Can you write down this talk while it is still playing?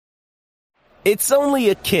It's only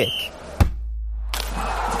a kick,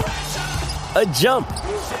 a jump,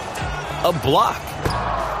 a block.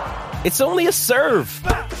 It's only a serve.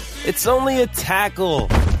 It's only a tackle,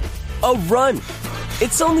 a run.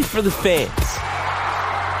 It's only for the fans.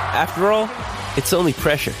 After all, it's only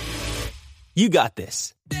pressure. You got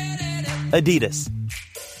this. Adidas.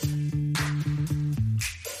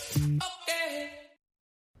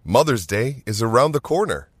 Mother's Day is around the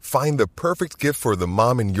corner. Find the perfect gift for the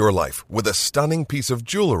mom in your life with a stunning piece of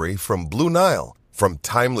jewelry from Blue Nile. From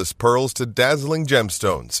timeless pearls to dazzling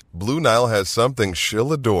gemstones, Blue Nile has something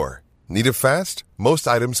she'll adore. Need it fast? Most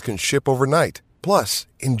items can ship overnight. Plus,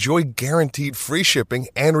 enjoy guaranteed free shipping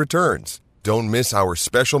and returns. Don't miss our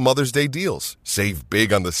special Mother's Day deals. Save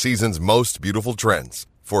big on the season's most beautiful trends.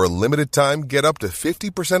 For a limited time, get up to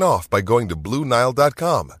 50% off by going to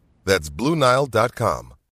BlueNile.com. That's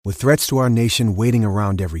BlueNile.com. With threats to our nation waiting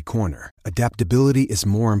around every corner, adaptability is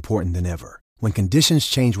more important than ever. When conditions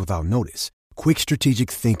change without notice, quick strategic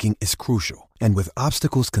thinking is crucial. And with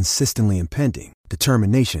obstacles consistently impending,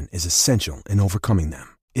 determination is essential in overcoming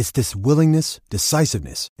them. It's this willingness,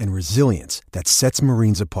 decisiveness, and resilience that sets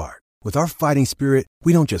Marines apart. With our fighting spirit,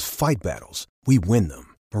 we don't just fight battles, we win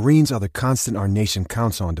them. Marines are the constant our nation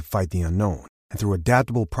counts on to fight the unknown. And through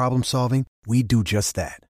adaptable problem solving, we do just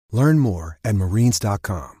that. Learn more at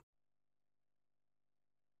Marines.com.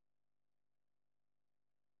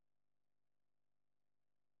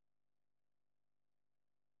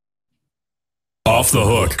 Off the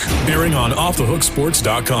Hook, airing on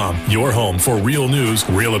offthehooksports.com, your home for real news,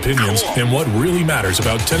 real opinions, and what really matters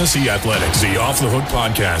about Tennessee athletics. The Off the Hook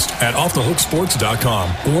podcast at offthehooksports.com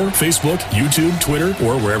or Facebook, YouTube, Twitter,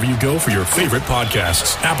 or wherever you go for your favorite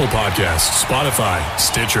podcasts. Apple Podcasts, Spotify,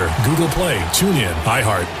 Stitcher, Google Play, TuneIn,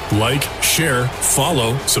 iHeart. Like, share,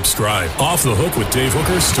 follow, subscribe. Off the Hook with Dave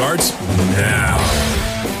Hooker starts now.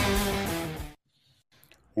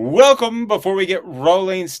 Welcome. Before we get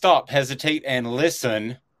rolling, stop, hesitate, and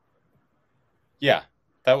listen. Yeah,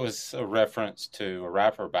 that was a reference to a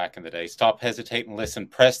rapper back in the day. Stop, hesitate, and listen.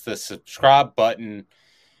 Press the subscribe button.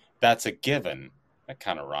 That's a given. That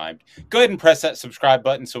kind of rhymed. Go ahead and press that subscribe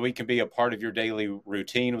button so we can be a part of your daily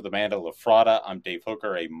routine with Amanda LaFrada. I'm Dave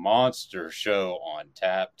Hooker, a monster show on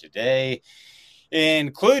tap today,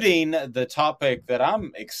 including the topic that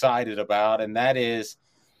I'm excited about, and that is,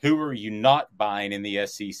 who are you not buying in the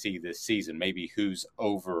SEC this season? Maybe who's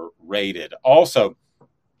overrated. Also,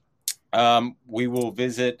 we will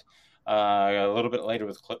visit a little bit later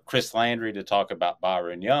with Chris Landry to talk about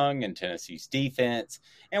Byron Young and Tennessee's defense.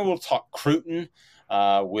 And we'll talk Cruton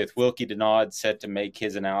with Wilkie Denaud set to make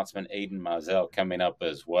his announcement. Aiden Mizell coming up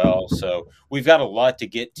as well. So we've got a lot to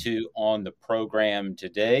get to on the program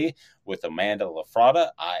today with Amanda LaFrada.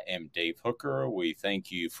 I am Dave Hooker. We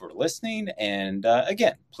thank you for listening. And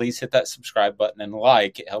again, please hit that subscribe button and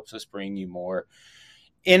like. It helps us bring you more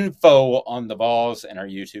info on the Vols, and our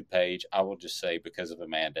YouTube page, I will just say, because of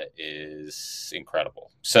Amanda, is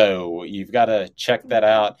incredible. So you've got to check that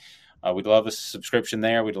out. We'd love a subscription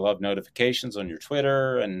there. We'd love notifications on your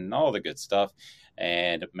Twitter and all the good stuff,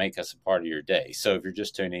 and make us a part of your day. So if you're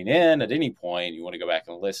just tuning in at any point, you want to go back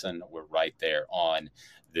and listen, we're right there on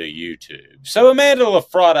the YouTube. So Amanda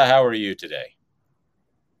LaFrada, how are you today?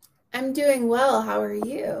 I'm doing well. How are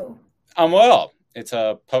you? I'm well. It's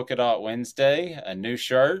a Polka Dot Wednesday, a new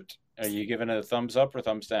shirt. Are you giving it a thumbs up or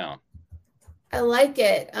thumbs down? I like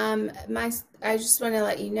it. I just want to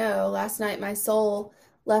let you know, last night my soul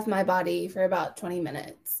left my body for about 20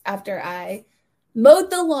 minutes after I mowed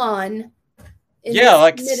the lawn in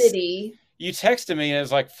humidity. You texted me and it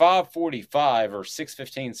was like 5:45 or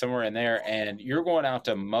 6:15, somewhere in there, and you're going out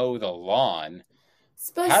to mow the lawn. It's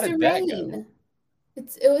supposed to rain.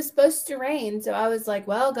 It was supposed to rain, so I was like,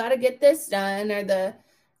 well, got to get this done, or the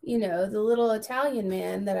little Italian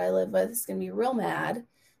man that I live with is going to be real mad.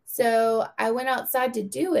 So I went outside to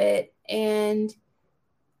do it, and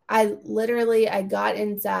I got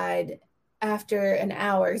inside after an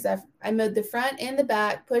hour. So I mowed the front and the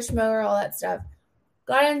back, push mower, all that stuff.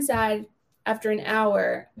 Got inside after an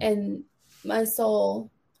hour, and my soul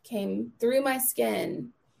came through my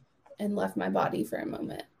skin and left my body for a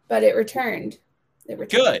moment. But it returned.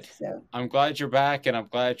 Good. So. I'm glad you're back, and I'm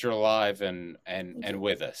glad you're alive and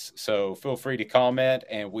with us. So feel free to comment,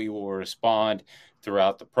 and we will respond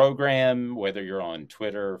throughout the program, whether you're on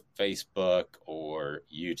Twitter, Facebook, or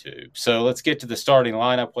YouTube. So let's get to the starting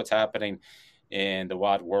lineup, what's happening in the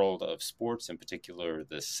wide world of sports, in particular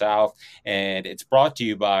the South. And it's brought to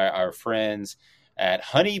you by our friends at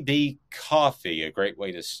Honeybee Coffee, a great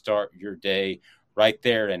way to start your day. Right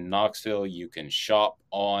there in Knoxville, you can shop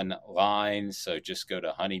online. So just go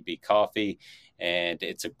to Honeybee Coffee, and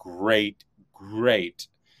it's a great great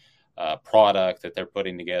product that they're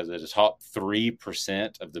putting together. The top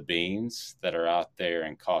 3% of the beans that are out there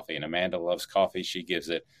in coffee. And Amanda loves coffee. She gives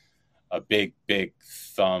it a big, big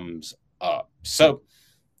thumbs up. So,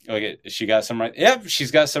 okay, she got some right. Yep,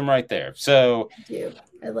 she's got some right there. So, I do.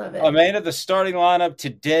 I love it. Amanda, the starting lineup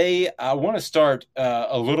today, I want to start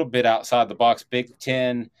a little bit outside the box. Big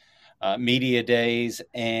Ten media days,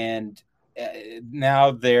 and now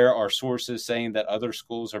there are sources saying that other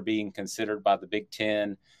schools are being considered by the Big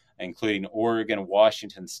Ten, including Oregon,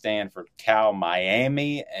 Washington, Stanford, Cal,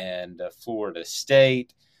 Miami, and Florida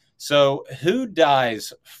State. So who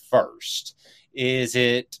dies first? Is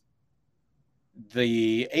it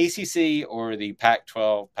the ACC or the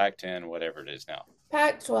Pac-12, Pac-10, whatever it is now?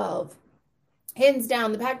 Pac-12. Hands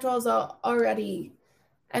down, the Pac-12's already,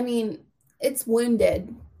 I mean, it's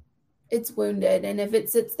wounded. It's wounded, and if it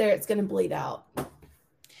sits there, it's going to bleed out.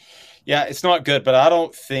 Yeah, it's not good, but I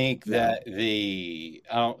don't think that the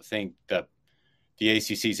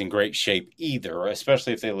ACC is in great shape either,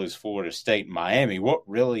 especially if they lose Florida State and Miami. What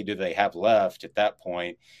really do they have left at that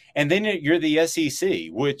point? And then you're the SEC,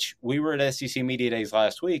 which we were at SEC Media Days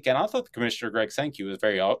last week, and I thought the Commissioner, Greg Sankey, was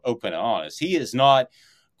very open and honest. He is not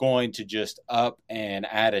going to just up and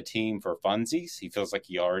add a team for funsies. He feels like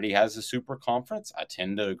he already has a super conference. I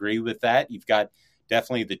tend to agree with that. You've got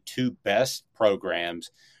definitely the two best programs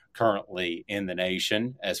currently in the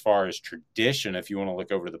nation. As far as tradition, if you want to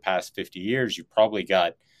look over the past 50 years, you've probably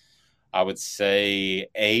got, I would say,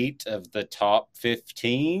 8 of the top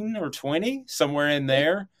 15 or 20, somewhere in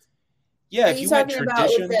there. Yeah, if you went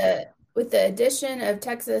tradition, about with the addition of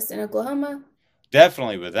Texas and Oklahoma?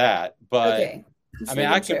 Definitely with that. But okay. I mean,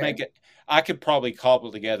 I could probably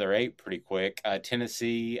cobble together 8 pretty quick.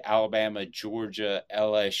 Tennessee, Alabama, Georgia,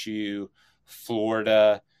 LSU,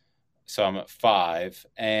 Florida. So I'm at 5.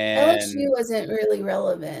 And LSU wasn't really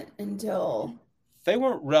relevant until they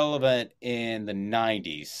weren't relevant in the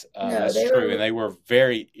 90s. No, that's true. And they were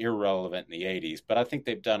very irrelevant in the 80s. But I think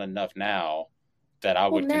they've done enough now that I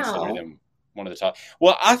would consider them one of the top.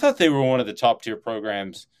 Well, I thought they were one of the top tier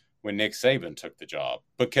programs when Nick Saban took the job.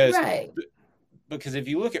 Because if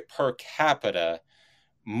you look at per capita,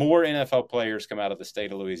 more NFL players come out of the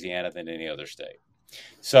state of Louisiana than any other state.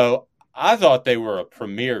 So I thought they were a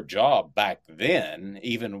premier job back then,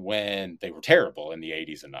 even when they were terrible in the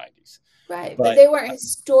 80s and 90s. Right. But they weren't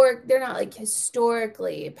historic. They're not like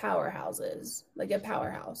historically powerhouses, like a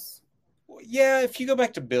powerhouse. Yeah, if you go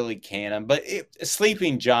back to Billy Cannon, but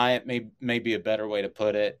Sleeping Giant may be a better way to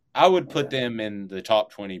put it. I would put them in the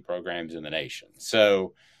top 20 programs in the nation.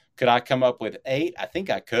 So could I come up with 8? I think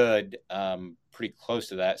I could, pretty close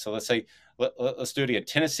to that. So let's say, let's do it again.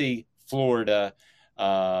 Tennessee, Florida,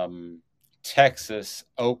 Texas,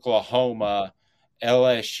 Oklahoma,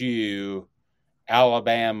 LSU,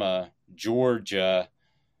 Alabama, Georgia.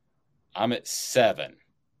 I'm at 7.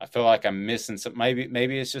 I feel like I'm missing some.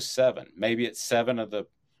 Maybe it's just 7. Maybe it's 7 of the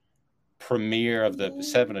premier of the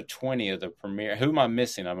 7 of 20 of the premier. Who am I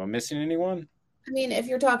missing? Am I missing anyone? I mean, if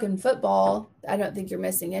you're talking football, I don't think you're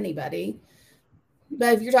missing anybody.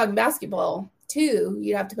 But if you're talking basketball, too,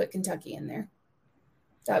 you'd have to put Kentucky in there.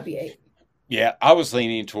 That would be 8. Yeah, I was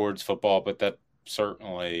leaning towards football, but that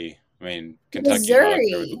certainly, I mean, Kentucky Missouri.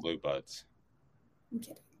 The Blue Buds. I'm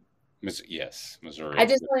kidding. Yes, Missouri. I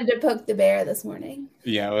just wanted to poke the bear this morning.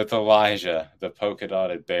 Yeah, with Elijah, the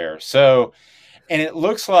polka-dotted bear. So, and it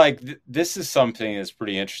looks like this is something that's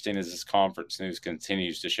pretty interesting as this conference news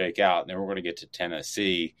continues to shake out. And then we're going to get to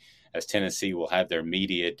Tennessee, as Tennessee will have their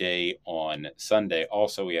media day on Sunday.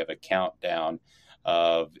 Also, we have a countdown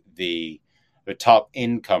of the top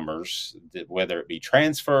incomers, whether it be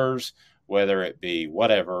transfers, whether it be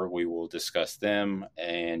whatever, we will discuss them,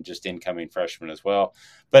 and just incoming freshmen as well.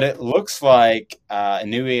 But it looks like a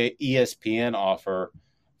new ESPN offer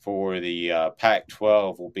for the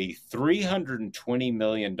Pac-12 will be $320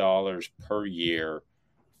 million per year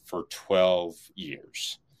for 12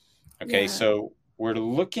 years. Okay, so we're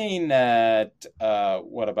looking at,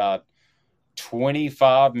 about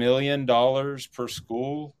 $25 million per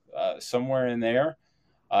school, somewhere in there.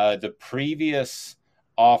 The previous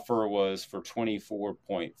offer was for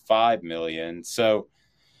 $24.5 million. So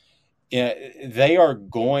they are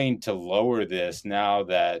going to lower this now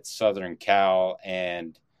that Southern Cal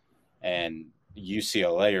and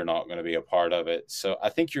UCLA are not going to be a part of it. So I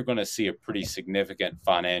think you're going to see a pretty significant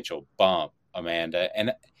financial bump, Amanda.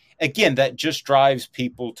 And again, that just drives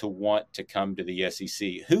people to want to come to the SEC.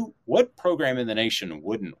 What program in the nation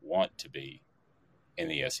wouldn't want to be in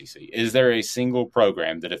the SEC? Is there a single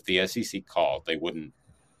program that if the SEC called, they wouldn't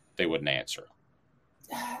answer?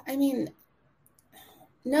 I mean,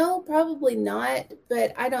 No, probably not,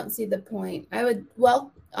 but I don't see the point.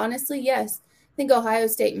 Honestly, yes. I think Ohio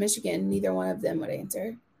State, Michigan, neither one of them would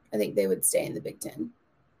answer. I think they would stay in the Big Ten.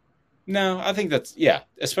 No, I think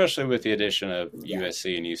especially with the addition of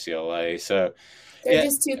USC and UCLA. So they're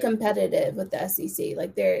just too competitive with the SEC.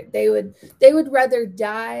 Like they would rather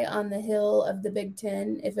die on the hill of the Big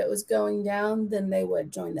Ten if it was going down than they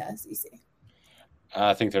would join the SEC.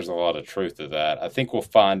 I think there's a lot of truth to that. I think we'll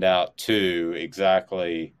find out too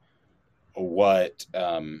exactly what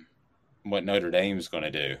Notre Dame is going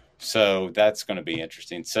to do. So that's going to be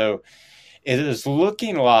interesting. So it is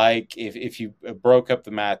looking like if you broke up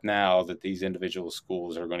the math now that these individual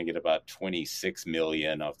schools are going to get about $26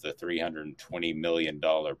 million of the $320 million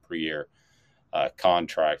per year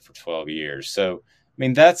contract for 12 years. So, I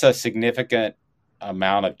mean, that's a significant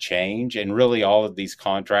amount of change. And really all of these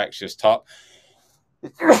contracts just top,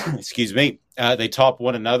 excuse me, they top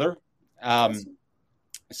one another.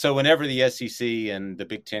 So whenever the SEC and the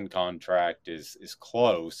Big Ten contract is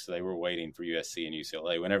close, they were waiting for USC and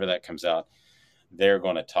UCLA. Whenever that comes out, they're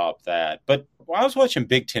going to top that. But while I was watching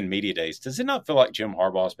Big Ten Media Days, does it not feel like Jim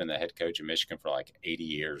Harbaugh has been the head coach of Michigan for like 80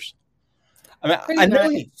 years? I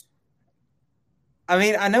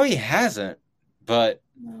mean, I know he hasn't, but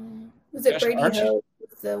was it Brady Hoke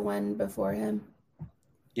was the one before him?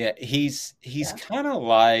 Yeah, he's kind of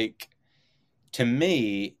like, to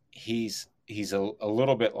me, he's a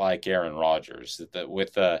little bit like Aaron Rodgers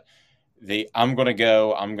with the I'm going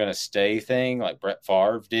to stay thing like Brett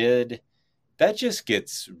Favre did. That just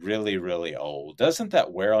gets really, really old. Doesn't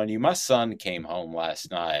that wear on you? My son came home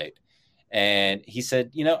last night and he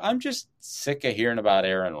said, I'm just sick of hearing about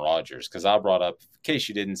Aaron Rodgers because I brought up, in case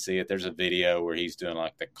you didn't see it, there's a video where he's doing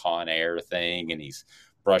like the Con Air thing and he's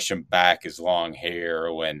brushing back his long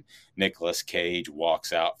hair when Nicolas Cage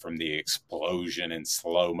walks out from the explosion in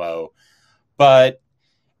slow-mo. But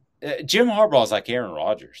Jim Harbaugh is like Aaron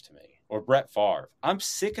Rodgers to me, or Brett Favre. I'm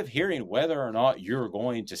sick of hearing whether or not you're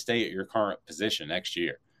going to stay at your current position next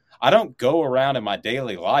year. I don't go around in my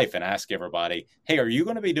daily life and ask everybody, hey, are you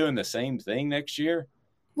going to be doing the same thing next year?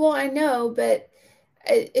 Well, I know, but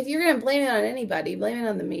if you're going to blame it on anybody, blame it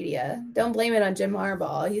on the media. Don't blame it on Jim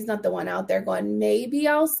Harbaugh. He's not the one out there going, maybe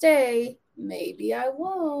I'll stay, maybe I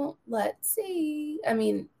won't. Let's see. I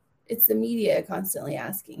mean, it's the media constantly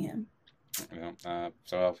asking him.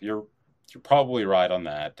 So you're probably right on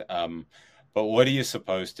that. But what are you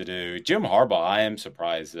supposed to do? Jim Harbaugh, I am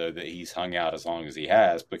surprised, though, that he's hung out as long as he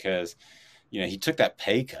has because, he took that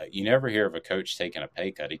pay cut. You never hear of a coach taking a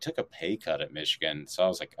pay cut. He took a pay cut at Michigan. So I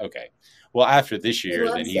was like, okay, well, after this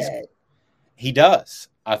year, then he does.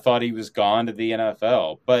 I thought he was gone to the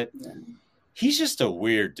NFL, but he's just a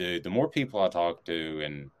weird dude. The more people I talk to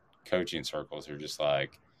in coaching circles are just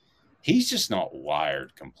like, he's just not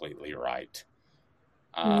wired completely right.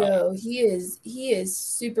 No, he is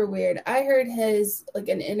super weird. I heard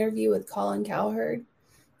an interview with Colin Cowherd,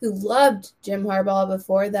 who loved Jim Harbaugh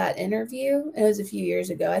before that interview. It was a few years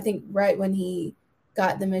ago. I think right when he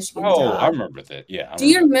got the Michigan job. Oh, I remember that. Yeah. Do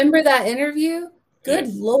you remember that interview?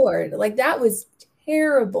 Good Lord. Like, that was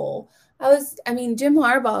terrible. Jim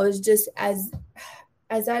Harbaugh was just, as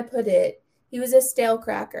I put it, he was a stale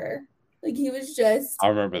cracker. Like, he was just, I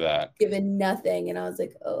remember that, given nothing. And I was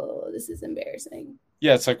like, oh, this is embarrassing.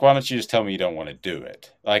 Yeah, it's like, why don't you just tell me you don't want to do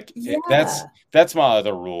it? Like, that's my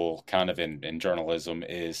other rule kind of in journalism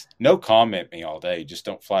is no comment me all day. Just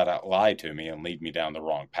don't flat out lie to me and lead me down the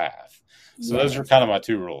wrong path. So those are kind of my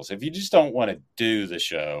two rules. If you just don't want to do the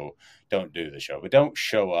show, don't do the show. But don't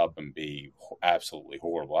show up and be absolutely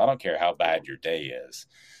horrible. I don't care how bad your day is.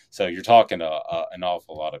 So you're talking to an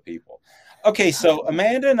awful lot of people. Okay, so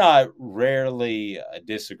Amanda and I rarely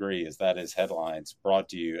disagree, as that is Headlines, brought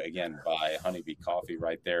to you again by Honeybee Coffee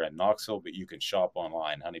right there in Knoxville, but you can shop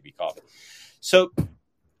online, Honeybee Coffee. So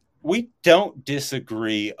we don't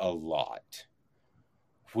disagree a lot.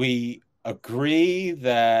 We agree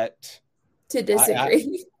that... To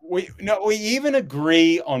disagree. We even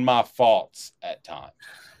agree on my faults at times.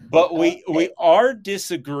 But we are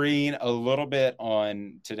disagreeing a little bit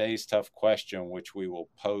on today's tough question, which we will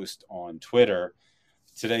post on Twitter.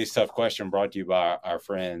 Today's tough question brought to you by our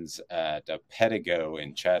friends at Pedigo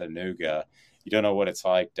in Chattanooga. You don't know what it's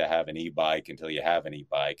like to have an e-bike until you have an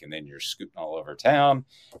e-bike, and then you're scooting all over town,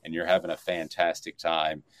 and you're having a fantastic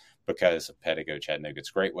time because of Pedigo Chattanooga. It's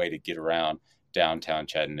a great way to get around downtown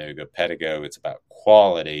Chattanooga. Pedigo, it's about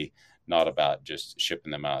quality, not about just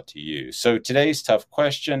shipping them out to you. So today's tough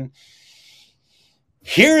question.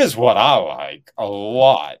 Here is what I like a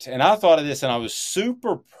lot. And I thought of this and I was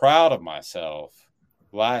super proud of myself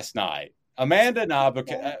last night Amanda and I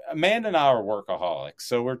are workaholics,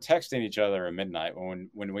 so we're texting each other at midnight when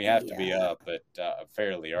we have to be up at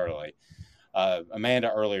fairly early.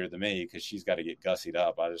 Amanda earlier than me because she's got to get gussied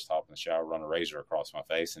up. I just hop in the shower, run a razor across my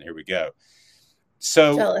face, and here we go.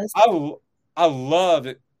 So I love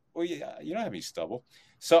it. Well, yeah, you don't have any stubble.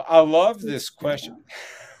 So I love this question.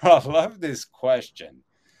 I love this question,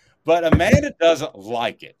 but Amanda doesn't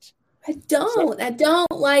like it. I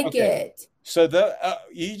don't like it. So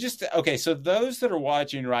so those that are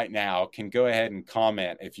watching right now can go ahead and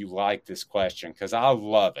comment if you like this question, because I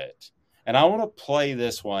love it. And I want to play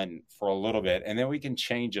this one for a little bit, and then we can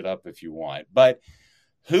change it up if you want. But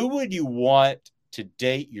who would you want to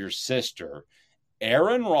date your sister?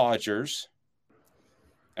 Aaron Rodgers,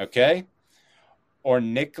 okay, or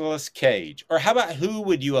Nicolas Cage? Or how about who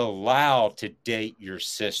would you allow to date your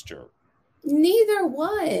sister? Neither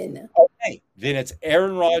one. Okay, then it's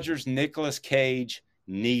Aaron Rodgers, Nicolas Cage,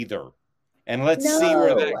 neither. And let's see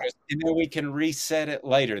where that goes. And then we can reset it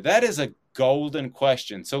later. That is a golden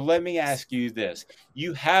question. So let me ask you this.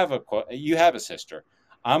 You have a sister.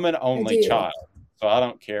 I'm an only child. So I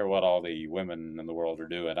don't care what all the women in the world are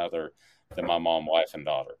doing other than my mom, wife, and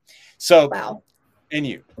daughter. So, and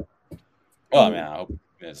you. Well, I mean, I hope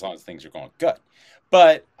as long as things are going good.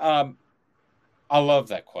 But I love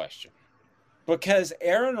that question. Because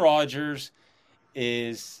Aaron Rodgers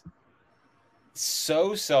is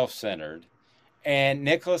so self-centered and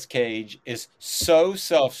Nicolas Cage is so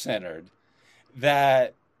self-centered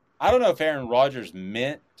that I don't know if Aaron Rodgers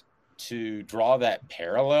meant to draw that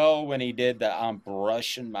parallel when he did that. I'm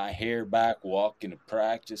brushing my hair back, walking to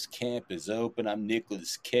practice, camp is open, I'm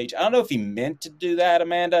Nicolas Cage. I don't know if he meant to do that,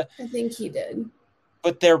 Amanda. I think he did.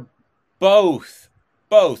 But they're both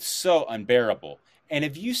so unbearable. And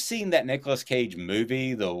have you seen that Nicolas Cage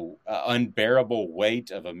movie, The Unbearable Weight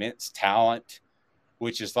of Immense Talent,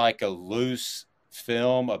 which is like a loose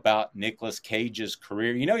film about Nicolas Cage's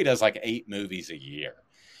career? You know, he does like 8 movies a year.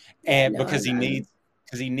 And because he needs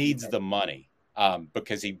the money.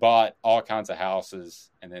 Because he bought all kinds of houses,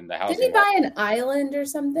 and then the house. Did he buy an island or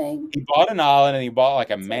something? He bought an island, and he bought like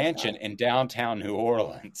a mansion in downtown New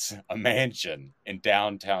Orleans. A mansion in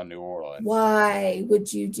downtown New Orleans. Why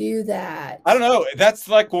would you do that? I don't know. That's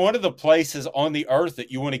like one of the places on the earth that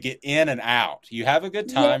you want to get in and out. You have a good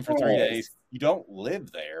time for 3 days. You don't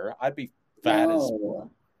live there. I'd be fat as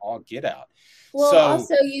all get out. Well,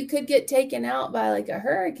 also you could get taken out by like a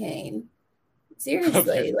hurricane.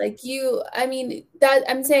 Seriously, that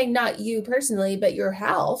I'm saying not you personally, but your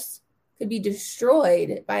house could be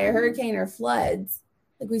destroyed by a hurricane or floods.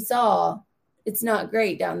 Like we saw, it's not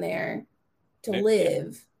great down there to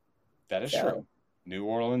live. That is true. New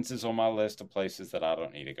Orleans is on my list of places that I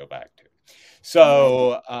don't need to go back to.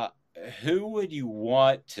 So, who would you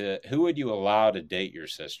allow to date your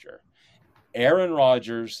sister? Aaron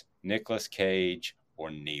Rodgers, Nicolas Cage, or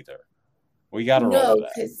neither? We got to roll with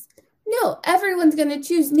that. No, everyone's going to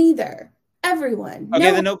choose neither. Everyone.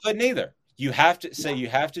 Okay, then don't put neither. You have to say you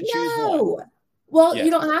have to choose one. Well,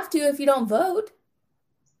 you don't have to if you don't vote.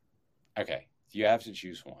 Okay, you have to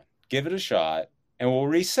choose one. Give it a shot, and we'll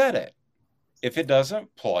reset it. If it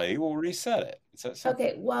doesn't play, we'll reset it.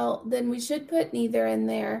 Okay, well, then we should put neither in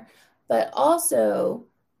there. But also,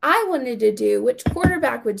 I wanted to do which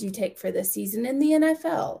quarterback would you take for this season in the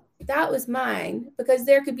NFL? That was mine, because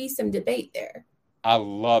there could be some debate there. I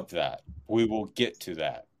love that. We will get to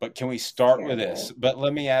that. But can we start with this? But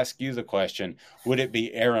let me ask you the question. Would it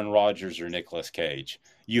be Aaron Rodgers or Nicolas Cage?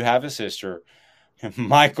 You have a sister.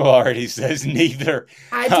 Michael already says neither.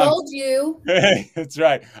 I told you. That's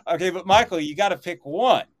right. Okay, but Michael, you got to pick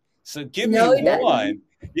one. So give me one.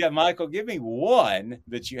 Yeah, Michael, give me one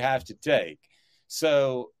that you have to take.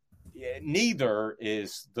 So neither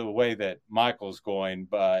is the way that Michael's going,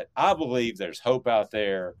 but I believe there's hope out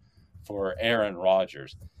there for Aaron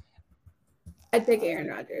Rodgers. I'd pick Aaron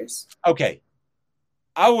Rodgers. Okay.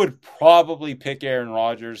 I would probably pick Aaron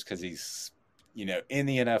Rodgers because he's, in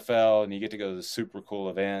the NFL and you get to go to the super cool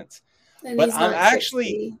events. And but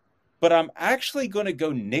I'm actually going to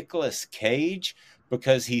go Nicolas Cage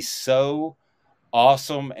because he's so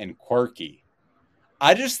awesome and quirky.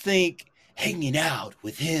 I just think hanging out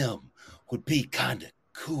with him would be kind of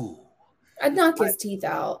cool. I'd knock his teeth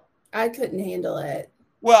out. I couldn't handle it.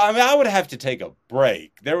 Well, I mean, I would have to take a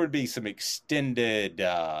break. There would be some extended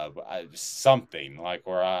something like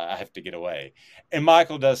where I have to get away. And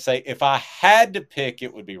Michael does say, if I had to pick,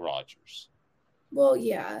 it would be Rodgers. Well,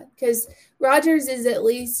 yeah, because Rodgers is at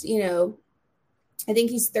least, I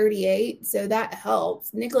think he's 38, so that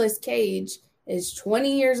helps. Nicolas Cage is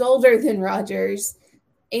 20 years older than Rodgers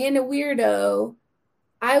and a weirdo.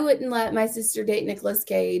 I wouldn't let my sister date Nicolas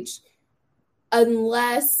Cage.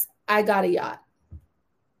 unless I got a yacht.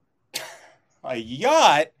 A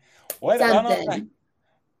yacht? What? Something.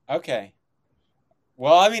 Okay.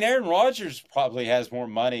 Well, I mean, Aaron Rodgers probably has more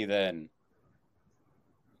money than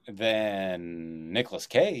Nicolas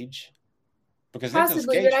Cage. Because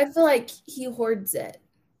possibly, but I feel like he hoards it.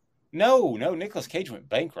 No, Nicolas Cage went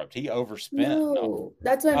bankrupt. He overspent. No.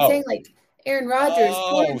 That's what I'm saying. Like, Aaron Rodgers.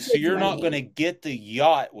 Oh, so you're not going to get the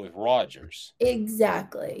yacht with Rodgers.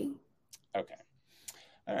 Exactly. Okay.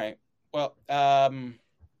 All right. Well,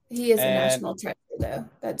 he is a national treasure, though.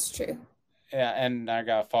 That's true. Yeah, and I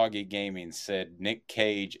got Foggy Gaming said Nick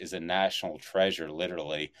Cage is a national treasure,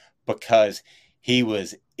 literally, because he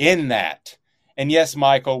was in that. And yes,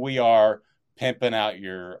 Michael, we are pimping out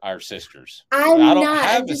our sisters. I don't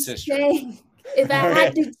have a sister. Saying, if I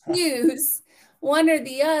had to choose one or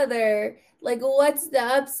the other, like, what's the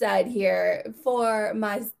upside here for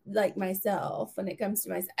myself when it comes to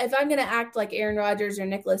myself? If I'm going to act like Aaron Rodgers or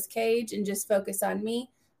Nicolas Cage and just focus on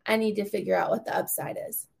me, I need to figure out what the upside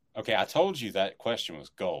is. Okay, I told you that question was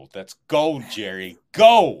gold. That's gold, Jerry.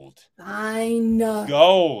 Gold. I know.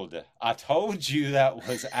 Gold. I told you that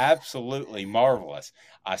was absolutely marvelous.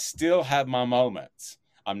 I still have my moments.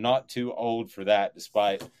 I'm not too old for that,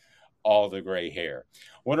 despite all the gray hair.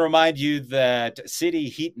 I want to remind you that City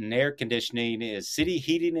Heating and Air Conditioning is City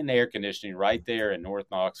Heating and Air Conditioning right there in North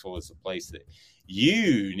Knoxville. Is the place that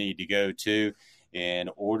you need to go to in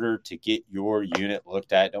order to get your unit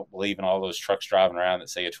looked at. Don't believe in all those trucks driving around that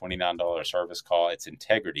say a $29 service call. It's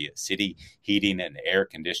integrity at City Heating and Air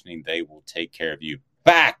Conditioning. They will take care of you.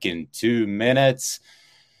 Back in 2 minutes.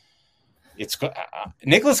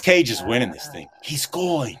 Nicolas Cage is winning this thing. He's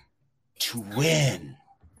going to win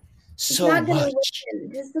so not much.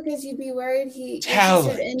 Win. Just because you'd be worried he should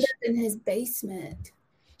end up in his basement.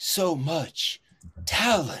 So much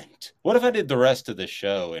talent. What if I did the rest of the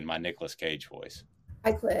show in my Nicolas Cage voice?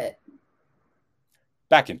 I quit.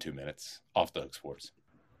 Back in 2 minutes. Off the Hook Sports.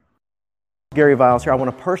 Gary Viles here. I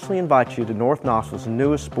want to personally invite you to North Knoxville's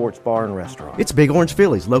newest sports bar and restaurant. It's Big Orange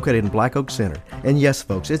Phillies, located in Black Oak Center. And yes,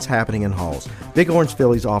 folks, it's happening in Halls. Big Orange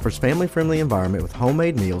Phillies offers family-friendly environment with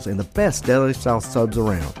homemade meals and the best deli-style subs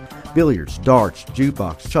around. Billiards, darts,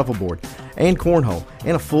 jukebox, shuffleboard, and cornhole,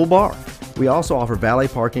 and a full bar. We also offer valet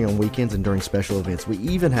parking on weekends and during special events. We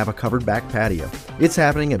even have a covered back patio. It's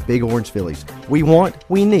happening at Big Orange Phillies. We want,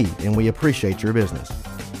 we need, and we appreciate your business.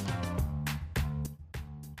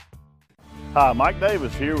 Hi, Mike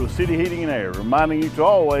Davis here with City Heating and Air, reminding you to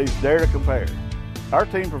always dare to compare. Our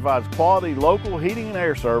team provides quality local heating and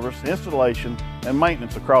air service, installation, and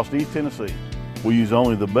maintenance across East Tennessee. We use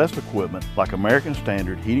only the best equipment like American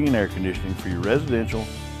Standard Heating and Air Conditioning for your residential,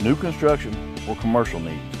 new construction, or commercial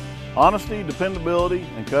needs. Honesty, dependability,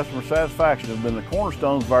 and customer satisfaction have been the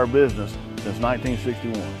cornerstones of our business since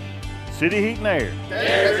 1961. City Heat and Air.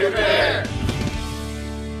 Dare to compare.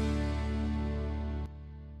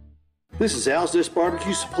 This is Al's Dish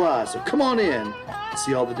Barbecue Supply, so come on in and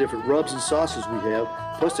see all the different rubs and sauces we have,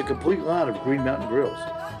 plus a complete line of Green Mountain grills.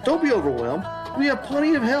 Don't be overwhelmed. We have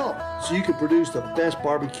plenty of help so you can produce the best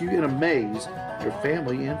barbecue and amaze your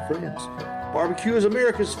family and friends. Barbecue is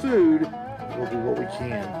America's food. We'll do what we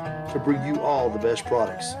can to bring you all the best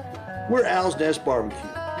products. We're Al's Nest Barbecue,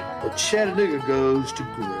 where Chattanooga goes to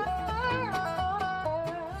grill.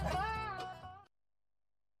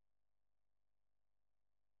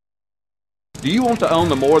 Do you want to own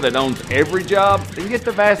the more that owns every job? Then get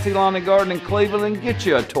to Vassy Lawn and Garden in Cleveland and get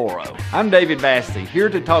you a Toro. I'm David Vassy, here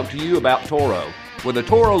to talk to you about Toro. With a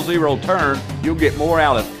Toro Zero Turn, you'll get more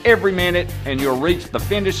out of every minute and you'll reach the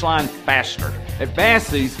finish line faster. At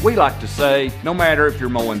Vassy's, we like to say, no matter if you're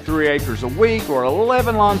mowing 3 acres a week or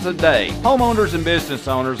 11 lawns a day, homeowners and business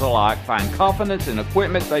owners alike find confidence in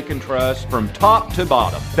equipment they can trust from top to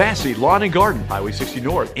bottom. Vassy Lawn and Garden, Highway 60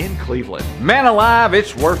 North in Cleveland. Man alive,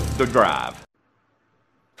 it's worth the drive.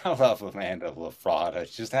 I love Amanda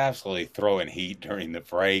LaFrada. Just absolutely throwing heat during the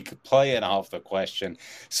break, playing off the question.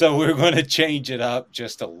 So we're going to change it up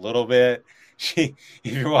just a little bit. If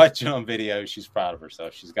you're watching on video, she's proud of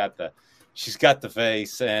herself. She's got the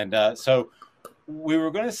face. And so we were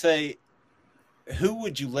going to say, who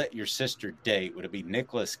would you let your sister date? Would it be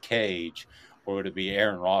Nicolas Cage or would it be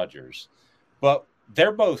Aaron Rodgers? But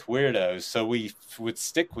they're both weirdos, so we would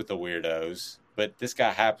stick with the weirdos. But this guy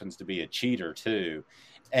happens to be a cheater too.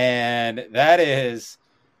 And that is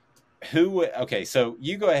who. Okay, so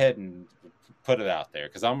you go ahead and put it out there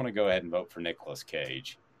because I'm going to go ahead and vote for Nicolas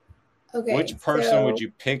Cage. Okay. Which person would you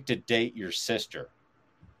pick to date your sister?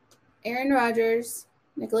 Aaron Rodgers,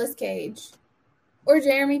 Nicolas Cage, or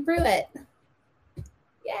Jeremy Pruitt.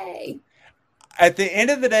 Yay. At the end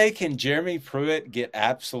of the day, can Jeremy Pruitt get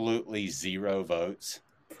absolutely 0 votes?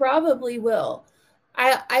 Probably will.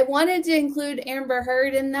 I wanted to include Amber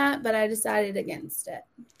Heard in that, but I decided against it.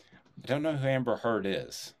 I don't know who Amber Heard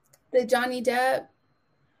is. The Johnny Depp.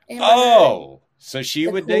 Amber Heard. So she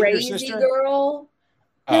the would date your crazy sister? Girl.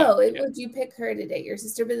 Oh, No, would you pick her to date your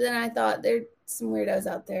sister? But then I thought there's some weirdos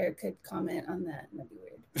out there could comment on that. That'd be weird.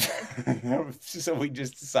 So we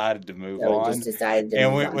just decided to move on. We just decided to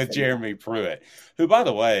and move went on with from Jeremy Pruitt, who, by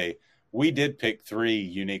the way, we did pick 3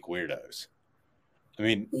 unique weirdos. I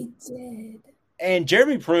mean, we did. And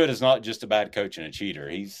Jeremy Pruitt is not just a bad coach and a cheater.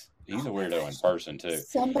 He's a weirdo in person too.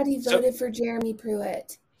 Somebody voted for Jeremy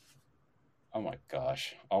Pruitt. Oh my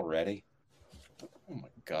gosh! Already? Oh my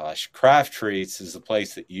gosh! Craft Treats is the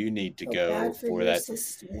place that you need to go for that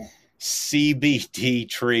CBD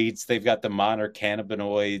treats. They've got the minor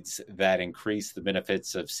cannabinoids that increase the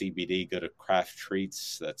benefits of CBD. Go to Craft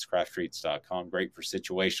Treats. That's crafttreats.com. Great for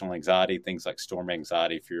situational anxiety, things like storm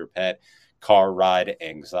anxiety for your pet, car ride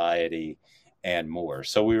anxiety, and more.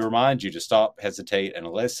 So we remind you to stop, hesitate, and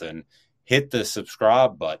listen. Hit the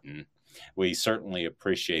subscribe button. We certainly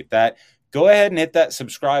appreciate that. Go ahead and hit that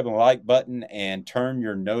subscribe and like button and turn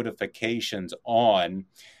your notifications on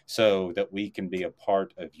so that we can be a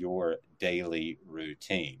part of your daily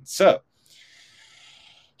routine. So,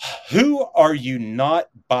 who are you not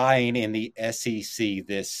buying in the SEC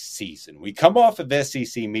this season? We come off of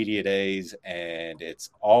SEC Media Days, and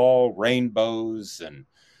it's all rainbows and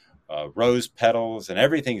rose petals, and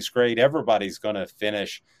everything's great. Everybody's going to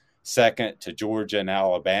finish second to Georgia and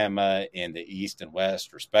Alabama in the East and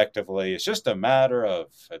West, respectively. It's just a matter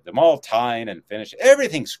of them all tying and finishing.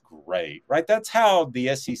 Everything's great, right? That's how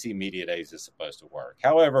the SEC Media Days is supposed to work.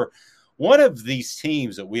 However, one of these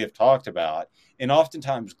teams that we have talked about in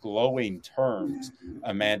oftentimes glowing terms,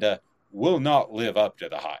 Amanda, will not live up to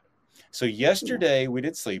the hype. So yesterday we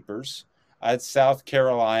did sleepers. I had South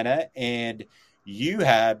Carolina, and you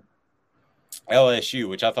had LSU,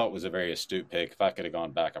 which I thought was a very astute pick. If I could have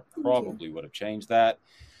gone back, I probably would have changed that.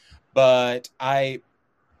 But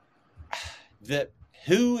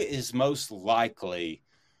who is most likely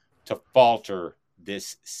to falter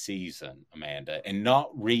this season, Amanda, and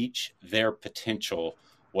not reach their potential,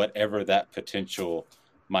 whatever that potential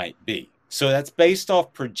might be? So that's based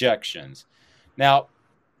off projections. Now,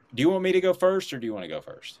 do you want me to go first, or do you want to go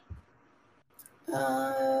first?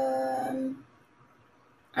 I'm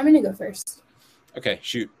going to go first. Okay,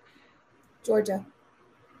 shoot. Georgia.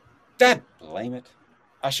 God blame it.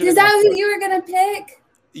 Is that who you were going to pick?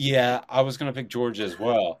 Yeah, I was going to pick Georgia as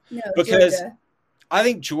well. No, because Georgia. I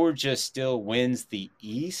think Georgia still wins the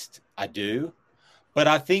East. I do. But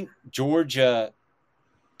I think Georgia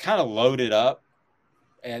kind of loaded up.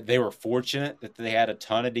 And they were fortunate that they had a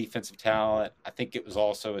ton of defensive talent. I think it was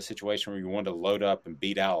also a situation where you wanted to load up and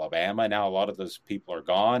beat Alabama. Now a lot of those people are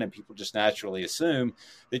gone, and people just naturally assume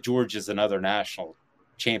that Georgia's another national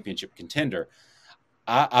championship contender.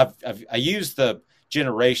 I use the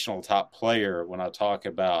generational top player when I talk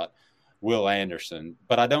about Will Anderson,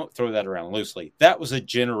 but I don't throw that around loosely. That was a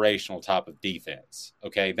generational type of defense.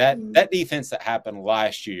 Okay, that defense that happened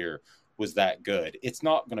last year was that good. It's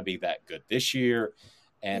not going to be that good this year.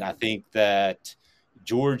 And I think that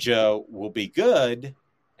Georgia will be good,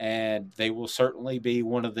 and they will certainly be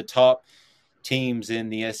one of the top teams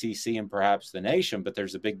in the SEC and perhaps the nation. But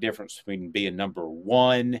there's a big difference between being number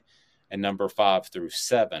 1 and number 5 through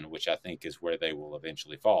 7, which I think is where they will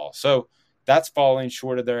eventually fall. So that's falling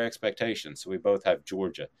short of their expectations. So we both have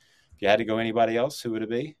Georgia. If you had to go anybody else, who would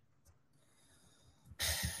it be?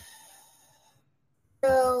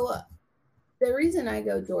 So the reason I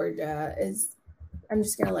go Georgia is, I'm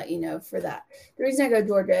just going to let you know for that. The reason I go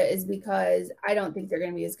Georgia is because I don't think they're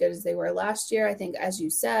going to be as good as they were last year. I think, as you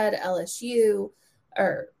said, LSU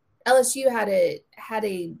had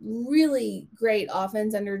a really great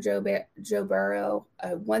offense under Joe Burrow,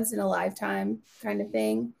 a once in a lifetime kind of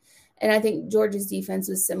thing. And I think Georgia's defense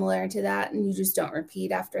was similar to that, and you just don't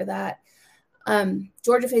repeat after that.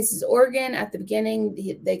 Georgia faces Oregon at the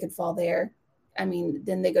beginning. They could fall there. I mean,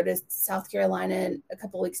 then they go to South Carolina a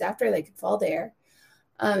couple weeks after, they could fall there.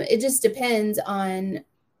 It just depends on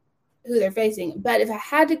who they're facing. But if I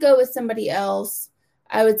had to go with somebody else,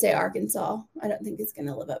 I would say Arkansas. I don't think it's going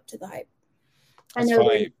to live up to the hype. I know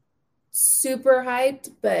they're super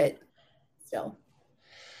hyped, but still.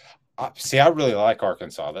 See, I really like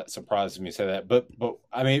Arkansas. That surprises me to say that. But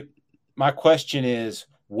I mean, my question is,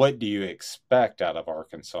 what do you expect out of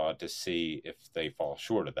Arkansas to see if they fall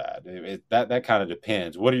short of that? That kind of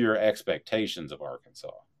depends. What are your expectations of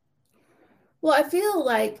Arkansas? Well, I feel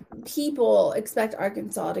like people expect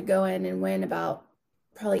Arkansas to go in and win about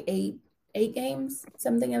probably 8 games,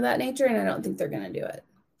 something of that nature, and I don't think they're going to do it.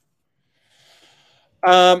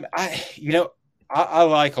 I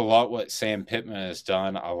like a lot what Sam Pittman has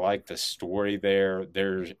done. I like the story there.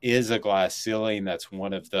 There is a glass ceiling. That is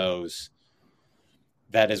one of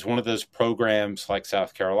those programs like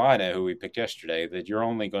South Carolina, who we picked yesterday, that you're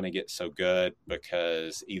only going to get so good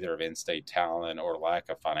because either of in-state talent or lack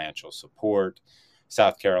of financial support.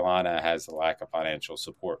 South Carolina has a lack of financial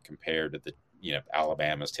support compared to the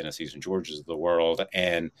Alabamas, Tennessees, and Georgias of the world.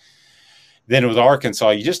 And then with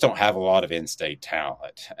Arkansas, you just don't have a lot of in-state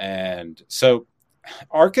talent. And so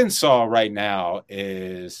Arkansas right now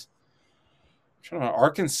is at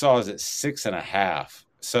 6.5.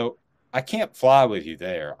 So I can't fly with you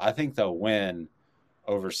there. I think they'll win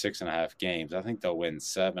over 6.5 games. I think they'll win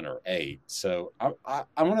 7 or 8. So I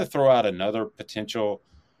want to throw out another potential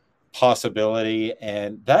possibility,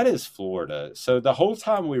 and that is Florida. So the whole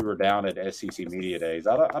time we were down at SEC Media Days,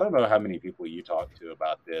 I don't know how many people you talked to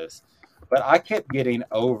about this, but I kept getting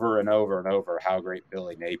over and over and over how great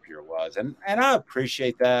Billy Napier was. And I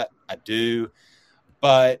appreciate that. I do.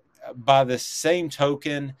 But by the same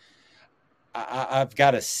token, I've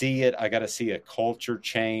got to see it. I got to see a culture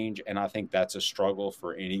change, and I think that's a struggle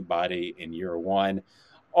for anybody in year one.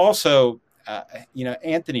 Also,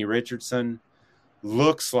 Anthony Richardson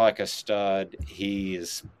looks like a stud. He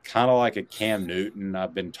is kind of like a Cam Newton,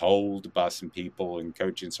 I've been told by some people in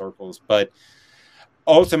coaching circles, but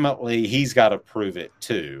ultimately he's got to prove it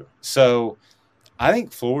too. So I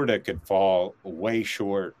think Florida could fall way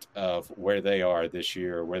short of where they are this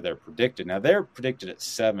year, where they're predicted. Now they're predicted at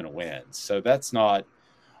 7 wins, so that's not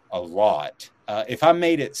a lot. If I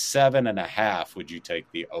made it 7.5, would you take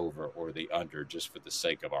the over or the under just for the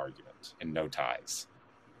sake of argument and no ties?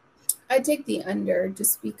 I'd take the under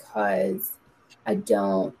just because I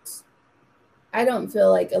don't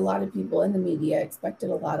feel like a lot of people in the media expected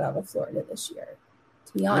a lot out of Florida this year,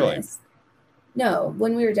 to be honest. Really? No,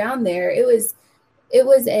 when we were down there, it was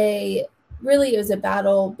a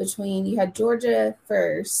battle between, you had Georgia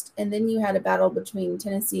first, and then you had a battle between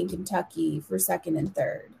Tennessee and Kentucky for second and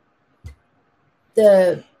third.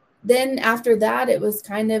 Then after that, it was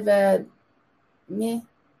kind of a meh.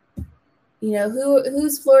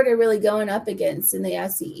 Who's Florida really going up against in the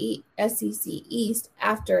SEC East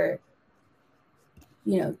after,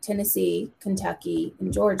 Tennessee, Kentucky,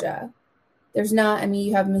 and Georgia? There's not.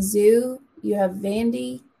 You have Mizzou, you have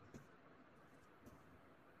Vandy.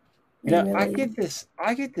 I get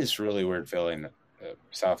this really weird feeling that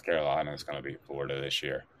South Carolina is going to beat Florida this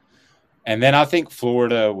year. And then I think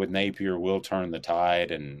Florida with Napier will turn the tide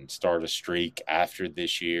and start a streak after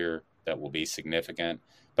this year that will be significant.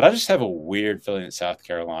 But I just have a weird feeling that South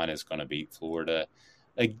Carolina is going to beat Florida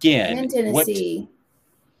again. And Tennessee.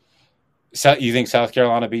 So you think South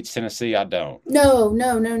Carolina beats Tennessee? I don't. No.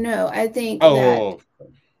 I think that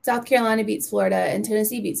South Carolina beats Florida and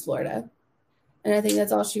Tennessee beats Florida. And I think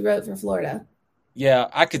that's all she wrote for Florida. Yeah,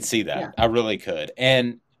 I could see that. Yeah. I really could.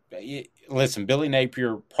 And listen, Billy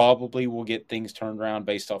Napier probably will get things turned around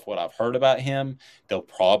based off what I've heard about him. They'll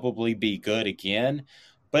probably be good again.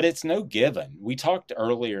 But it's no given. We talked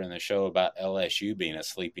earlier in the show about LSU being a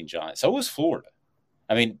sleeping giant. So was Florida.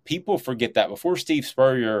 People forget that. Before Steve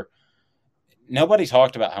Spurrier, nobody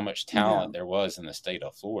talked about how much talent there was in the state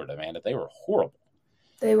of Florida, man. They were horrible.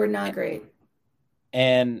 They were not great.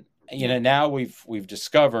 And, now we've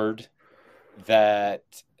discovered that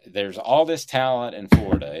there's all this talent in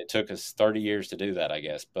Florida. It took us 30 years to do that, I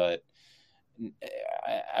guess. But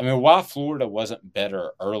why Florida wasn't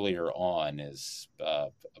better earlier on is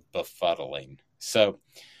befuddling. So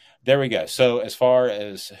there we go. So as far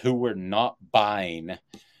as who we're not buying,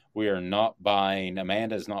 we are not buying.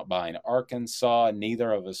 Amanda's not buying Arkansas.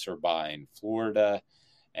 Neither of us are buying Florida.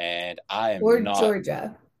 And I am not.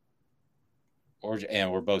 Georgia.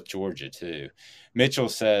 And we're both Georgia too. Mitchell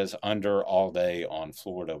says under all day on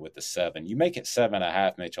Florida with the 7. You make it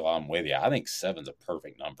 7.5, Mitchell. I'm with you. I think 7's a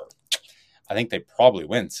perfect number. I think they probably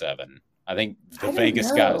win 7. I think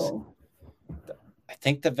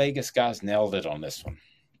the Vegas guys nailed it on this one.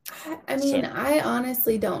 I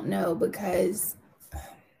honestly don't know because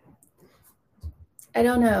I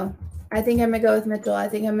don't know. I think I'm going to go with Mitchell. I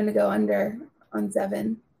think I'm going to go under on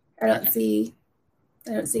 7. I don't see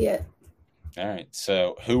it. All right.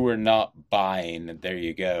 So who we're not buying, there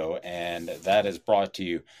you go. And that is brought to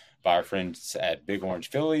you by our friends at Big Orange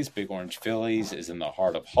Phillies. Big Orange Phillies is in the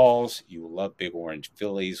heart of Halls. You will love Big Orange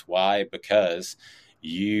Phillies. Why? Because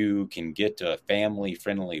you can get to a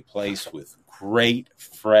family-friendly place with great,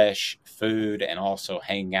 fresh food and also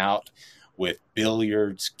hang out with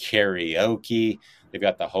billiards, karaoke. They've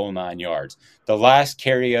got the whole 9 yards. The last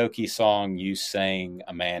karaoke song you sang,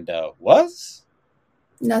 Amanda, was?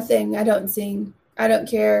 Nothing. I don't sing. I don't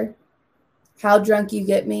care how drunk you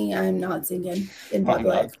get me. I'm not singing in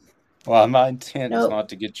public. Well, my intent is not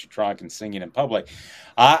to get you drunk and singing in public.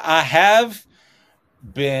 I have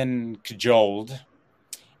been cajoled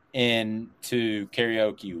into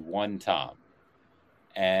karaoke one time,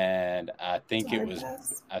 and I think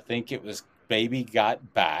it was Baby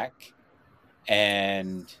Got Back,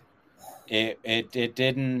 and it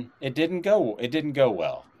didn't go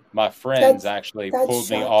well. My friends actually pulled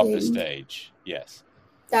me off the stage. Yes,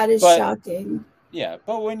 that is shocking. Yeah,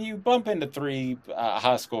 but when you bump into 3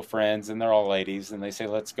 high school friends and they're all ladies and they say,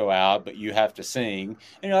 let's go out, but you have to sing,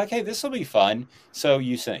 and you're like, hey, this will be fun, so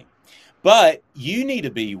you sing. But you need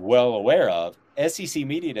to be well aware of SEC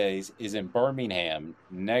Media Days is in Birmingham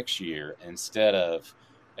next year instead of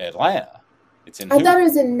Atlanta. It's in I thought it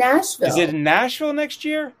was in Nashville. Is it in Nashville next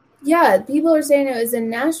year? Yeah, people are saying it was in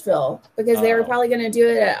Nashville because they were probably going to do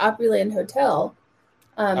it at Opryland Hotel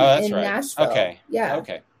in Nashville. Okay. Yeah.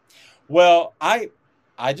 Okay. Well, I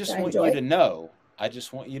just want you to know. I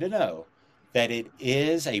just want you to know that it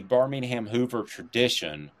is a Birmingham Hoover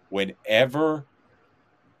tradition whenever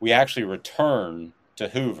we actually return to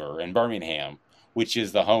Hoover in Birmingham, which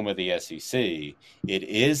is the home of the SEC. It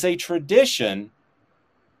is a tradition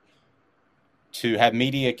to have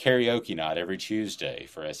media karaoke night every Tuesday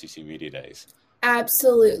for SEC Media Days.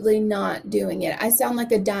 Absolutely not doing it. I sound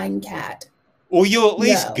like a dying cat. Well, you'll at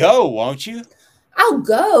least go, won't you? I'll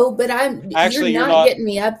go, but you're not getting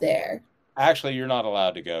me up there. Actually, you're not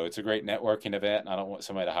allowed to go. It's a great networking event, and I don't want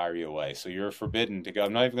somebody to hire you away. So you're forbidden to go.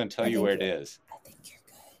 I'm not even going to tell you where it is.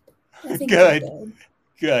 I think you're good.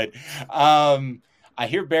 Good. I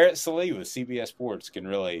hear Barrett Sallee with CBS Sports can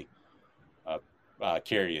really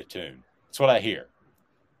carry a tune. That's what I hear.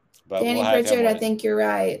 But Danny Pritchard, I think you're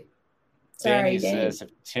right. Sorry, Danny says if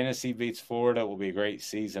Tennessee beats Florida, it will be a great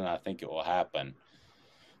season. I think it will happen.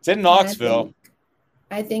 It's in Knoxville.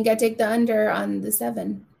 I think I take the under on the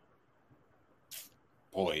 7.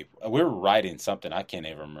 Boy, we were writing something. I can't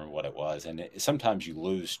even remember what it was. And sometimes you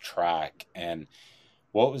lose track. And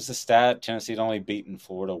what was the stat? Tennessee had only beaten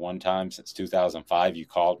Florida one time since 2005. You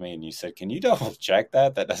called me and you said, can you double check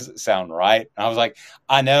that? That doesn't sound right. And I was like,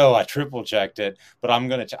 I know, I triple checked it, but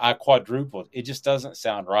I quadrupled. It just doesn't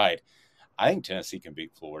sound right. I think Tennessee can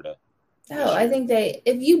beat Florida. No, I think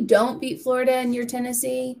if you don't beat Florida and you're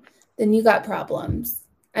Tennessee, then you got problems.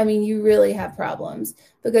 I mean, you really have problems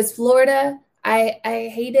because Florida, I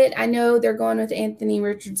hate it. I know they're going with Anthony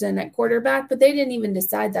Richardson at quarterback, but they didn't even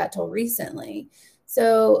decide that till recently.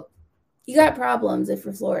 So you got problems if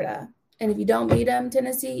you're Florida. And if you don't beat them,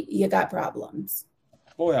 Tennessee, you got problems.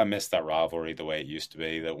 Boy, I miss that rivalry the way it used to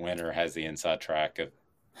be. The winner has the inside track to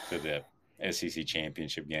the SEC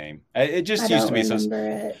championship game. It just used to be so.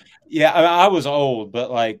 It. Yeah, I was old,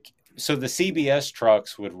 but so the CBS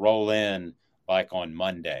trucks would roll in on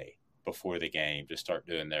Monday before the game to start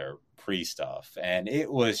doing their pre-stuff. And it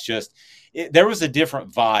was there was a different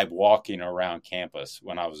vibe walking around campus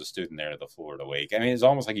when I was a student there at the Florida Week. I mean, it's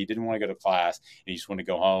almost like you didn't want to go to class and you just wanted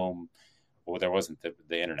to go home. Well, there wasn't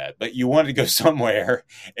the internet, but you wanted to go somewhere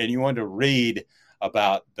and you wanted to read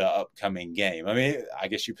about the upcoming game. I mean, I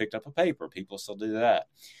guess you picked up a paper. People still do that.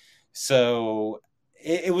 So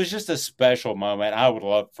it was just a special moment. I would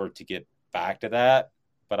love for it to get back to that,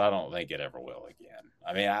 but I don't think it ever will again.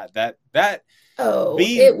 I mean,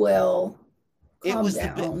 it will. Calm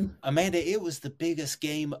down. Amanda, it was the biggest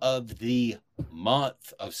game of the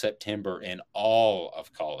month of September in all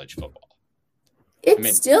of college football.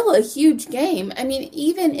 It's still a huge game. I mean,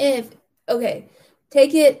 even if,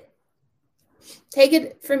 take it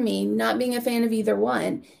from me, not being a fan of either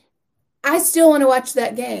one, I still want to watch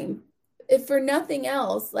that game. If for nothing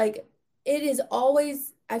else, it is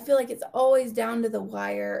always, I feel like it's always down to the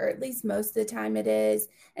wire, or at least most of the time it is.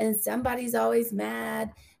 And somebody's always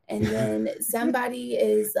mad. And then somebody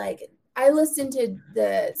is I listen to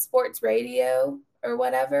the sports radio or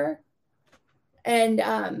whatever. And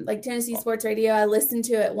Tennessee Sports Radio, I listened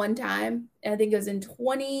to it one time. And I think it was in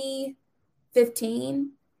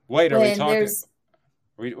 2015. Wait, are we talking?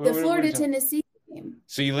 The Florida-Tennessee game.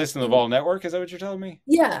 So you listen to the Vol Network? Is that what you're telling me?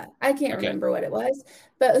 Yeah, I can't remember what it was.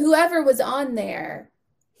 But whoever was on there,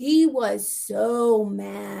 he was so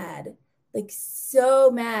mad. So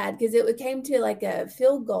mad because it came to a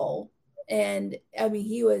field goal. And, I mean,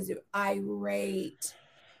 he was irate.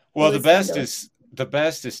 Well, the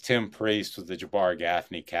best is Tim Priest with the Jabbar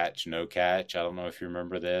Gaffney catch, no catch. I don't know if you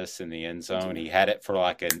remember this in the end zone. He had it for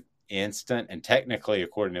instant. And technically,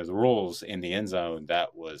 according to the rules in the end zone,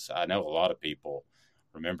 that was, I know a lot of people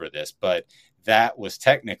remember this, but that was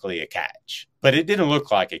technically a catch. But it didn't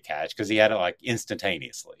look like a catch because he had it like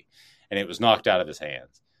instantaneously and it was knocked out of his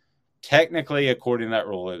hands. Technically, according to that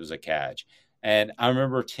rule, it was a catch. And I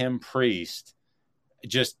remember Tim Priest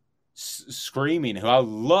just screaming, who I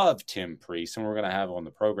love Tim Priest, and we're going to have on the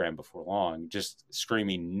program before long, just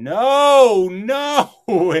screaming, no,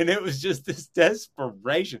 and it was just this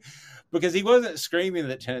desperation, because he wasn't screaming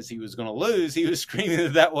that Tennessee was going to lose, he was screaming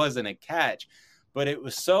that that wasn't a catch. But it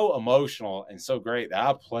was so emotional and so great that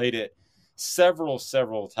I played it several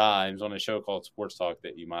times on a show called Sports Talk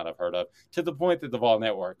that you might have heard of, to the point that the Vol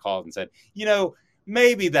Network called and said,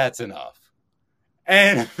 maybe that's enough.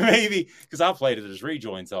 And maybe, because I played it as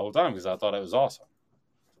rejoins the whole time because I thought it was awesome.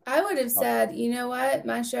 I would have said, you know what?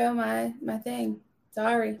 My show, my thing.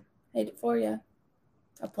 Sorry. Hate it for you.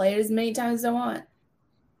 I'll play it as many times as I want.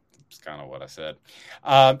 That's kind of what I said.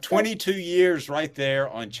 22 years right there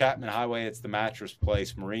on Chapman Highway. It's the Mattress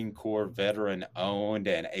Place, Marine Corps veteran owned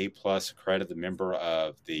and A+ accredited, member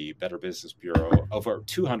of the Better Business Bureau. Over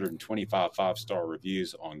 225 5-star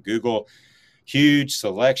reviews on Google. Huge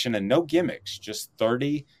selection and no gimmicks, just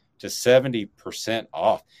 30 to 70%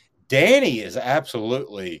 off. Danny is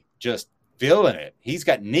absolutely just feeling it. He's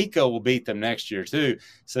got Nico will beat them next year too.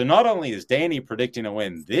 So not only is Danny predicting a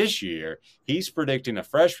win this year, he's predicting a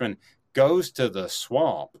freshman goes to the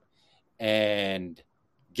swamp and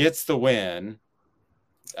gets the win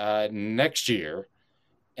next year.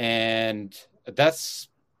 And that's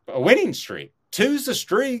a winning streak. 2's a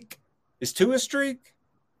streak. Is 2 a streak?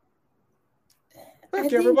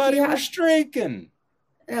 Look, everybody was streaking.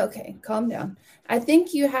 Okay, calm down. I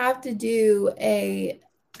think you have to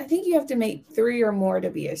make 3 or more to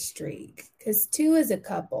be a streak, because 2 is a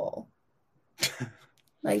couple.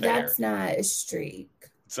 Like, that's not a streak.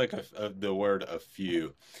 It's like the word a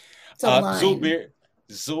few. It's a line.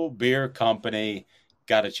 Zool Beer Company,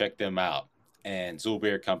 got to check them out. And Zool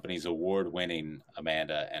Beer Company's award-winning,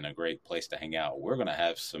 Amanda, and a great place to hang out. We're going to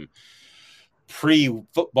have some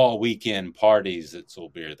pre-football weekend parties at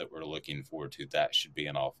Zool Beer that we're looking forward to. That should be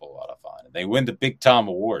an awful lot of fun. And they win the big time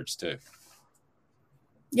awards too.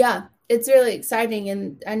 Yeah, it's really exciting.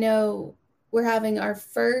 And I know we're having our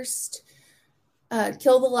first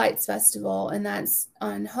Kill the Lights Festival, and that's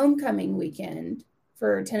on homecoming weekend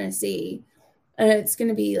for Tennessee. And it's going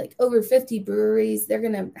to be like over 50 breweries. They're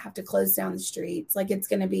going to have to close down the streets. Like, it's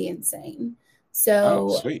going to be insane.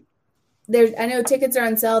 So sweet. I know tickets are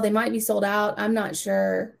on sale. They might be sold out. I'm not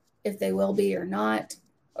sure if they will be or not,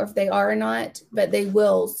 or if they are or not, but they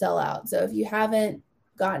will sell out. So if you haven't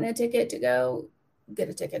gotten a ticket to go, get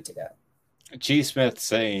a ticket to go. G. Smith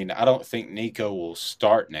saying, I don't think Nico will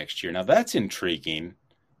start next year. Now that's intriguing.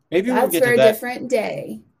 Maybe we'll get to that. That's for a different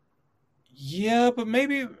day. Yeah, but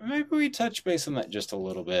maybe we touch base on that just a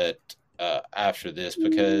little bit after this,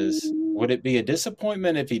 because would it be a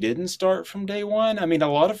disappointment if he didn't start from day one? I mean, a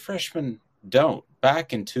lot of freshmen don't.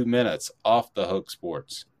 Back in 2 minutes, Off the Hook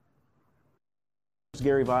Sports. It's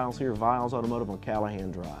Gary Viles here, Viles Automotive on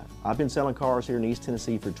Callahan Drive. I've been selling cars here in East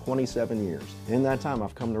Tennessee for 27 years. In that time,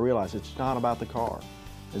 I've come to realize it's not about the car.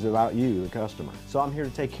 It's about you, the customer. So I'm here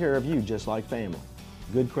to take care of you just like family.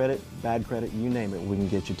 Good credit, bad credit, you name it, we can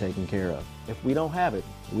get you taken care of. If we don't have it,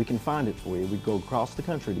 we can find it for you. We go across the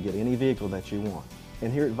country to get any vehicle that you want.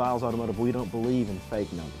 And here at Viles Automotive, we don't believe in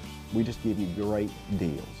fake numbers. We just give you great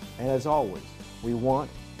deals. And as always, we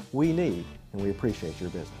want, we need, and we appreciate your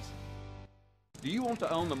business. Do you want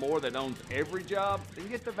to own the more that owns every job? Then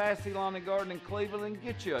get to Vassy Lawn and Garden in Cleveland and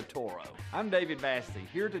get you a Toro. I'm David Vassy,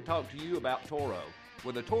 here to talk to you about Toro.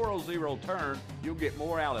 With a Toro Zero Turn, you'll get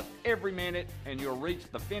more out of every minute and you'll reach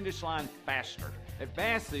the finish line faster. At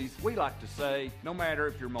Vassy's, we like to say, no matter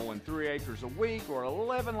if you're mowing 3 acres a week or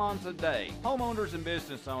 11 lawns a day, homeowners and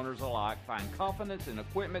business owners alike find confidence in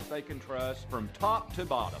equipment they can trust from top to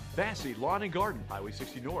bottom. Vassy Lawn and Garden, Highway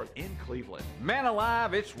 60 North in Cleveland. Man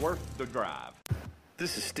alive, it's worth the drive.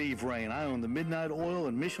 This is Steve Rain. I own the Midnight Oil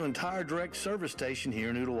and Michelin Tire Direct service station here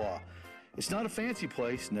in Ooltewah. It's not a fancy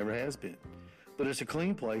place, never has been, but it's a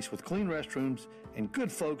clean place with clean restrooms and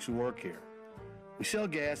good folks who work here. We sell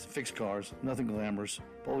gas and fix cars, nothing glamorous,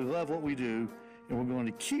 but we love what we do, and we're going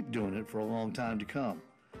to keep doing it for a long time to come.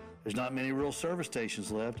 There's not many real service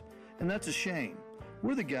stations left, and that's a shame.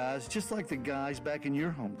 We're the guys just like the guys back in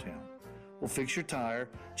your hometown. We'll fix your tire,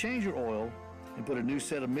 change your oil, and put a new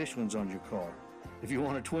set of Michelins on your car. If you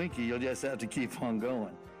want a Twinkie, you'll just have to keep on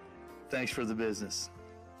going. Thanks for the business.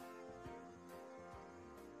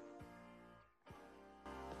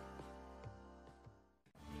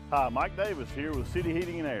 Hi, Mike Davis here with City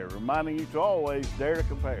Heating and Air, reminding you to always dare to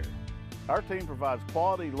compare. Our team provides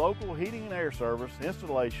quality local heating and air service,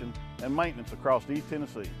 installation, and maintenance across East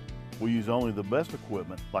Tennessee. We use only the best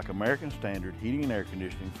equipment like American Standard heating and air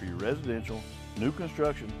conditioning for your residential, new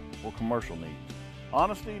construction, or commercial needs.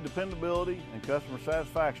 Honesty, dependability, and customer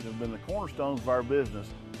satisfaction have been the cornerstones of our business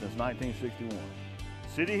since 1961.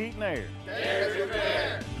 City Heat and Air. There's your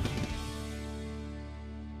man.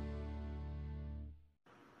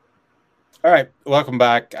 All right, welcome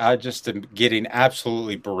back. I just am getting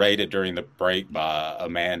absolutely berated during the break by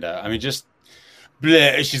Amanda. I mean, just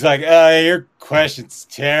bleh. She's like, your question's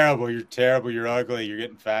terrible. You're terrible. You're ugly. You're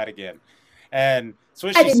getting fat again. And so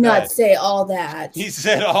what I she did said, not say all that. He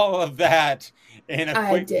said all of that in a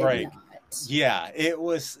quick break. Not. Yeah, it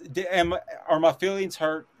was. Are my feelings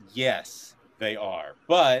hurt? Yes, they are.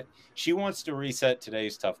 But she wants to reset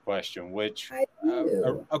today's tough question, which, I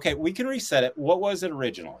do. Okay, we can reset it. What was it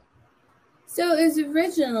originally? So it was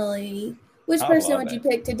originally, which person would you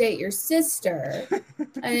pick to date your sister?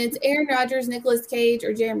 And it's Aaron Rodgers, Nicolas Cage,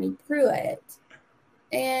 or Jeremy Pruitt.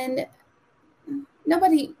 And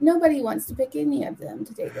nobody wants to pick any of them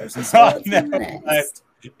to date their sister.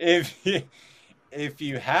 If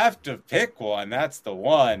you have to pick one, that's the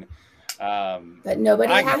one. But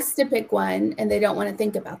nobody has to pick one, and they don't want to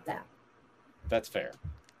think about that. That's fair.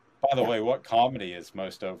 By the way, what comedy is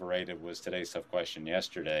most overrated was today's tough question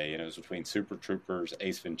yesterday, and it was between Super Troopers,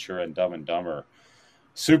 Ace Ventura, and Dumb and Dumber.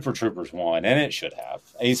 Super Troopers won, and it should have.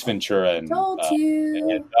 Ace Ventura and Dumb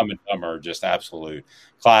and Dumber are just absolute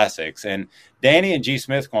classics. And Danny and G.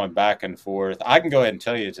 Smith going back and forth. I can go ahead and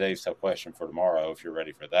tell you today's tough question for tomorrow if you're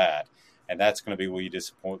ready for that. And that's going to be, will you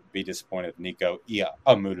be disappointed if Nico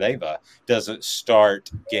Iamaleava doesn't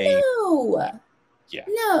start game? No. Yeah.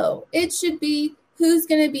 No, it should be, who's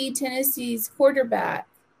going to be Tennessee's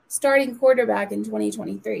starting quarterback in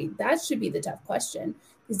 2023? That should be the tough question,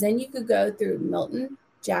 because then you could go through Milton,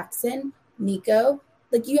 Jackson, Nico.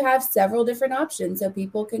 Like, you have several different options so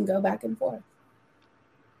people can go back and forth.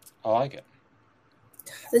 I like it.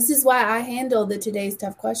 This is why I handle the today's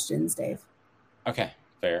tough questions, Dave. Okay,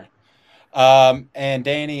 fair. And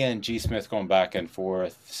Danny and G. Smith going back and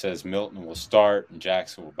forth says Milton will start and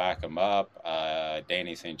Jackson will back him up.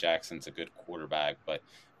 Danny saying Jackson's a good quarterback, but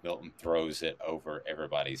Milton throws it over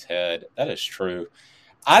everybody's head. That is true.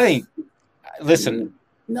 I think, listen.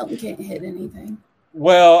 Milton can't hit anything.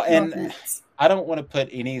 Well, and I don't want to put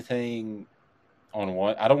anything on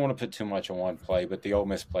one. I don't want to put too much on one play, but the Ole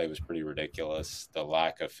Miss play was pretty ridiculous. The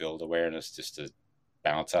lack of field awareness just to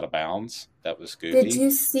bounce out of bounds. That was goofy.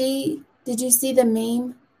 Did you see the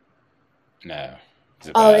meme? No.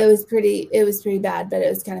 It was pretty bad, but it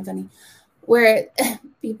was kind of funny. Where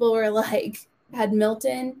people were like, had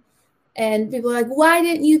Milton, and people were like, why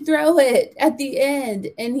didn't you throw it at the end?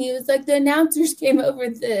 And he was like, the announcers came over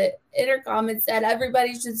the intercom and said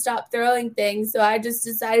everybody should stop throwing things, so I just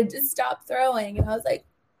decided to stop throwing. And I was like,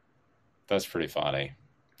 that's pretty funny.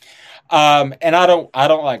 And I don't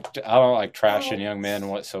like trashing young men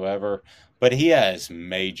whatsoever, but he has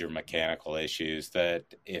major mechanical issues that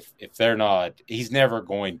if they're not, he's never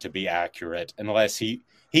going to be accurate unless he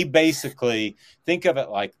basically, think of it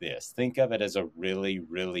like this. Think of it as a really,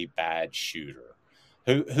 really bad shooter.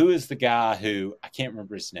 Who is the guy who, I can't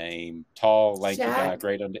remember his name, tall, lanky guy,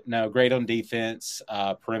 great on defense,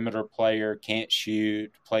 perimeter player, can't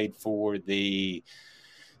shoot, played for the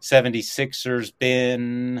 76ers,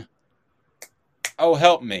 Oh,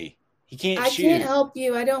 help me. He can't shoot. I can't help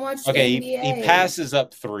you. I don't watch the NBA. He passes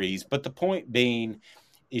up threes. But the point being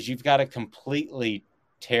is you've got to completely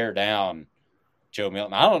tear down Joe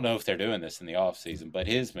Milton. I don't know if they're doing this in the offseason, but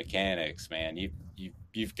his mechanics, man,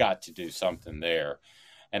 you've got to do something there.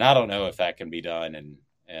 And I don't know if that can be done in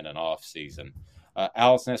an offseason.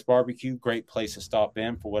 Alice Nest Barbecue, great place to stop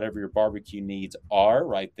in for whatever your barbecue needs are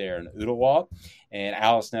right there in Ooltewah. And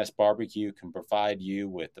Alice Nest Barbecue can provide you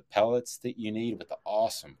with the pellets that you need with the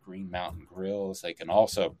awesome Green Mountain grills. They can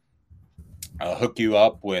also hook you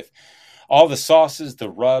up with all the sauces, the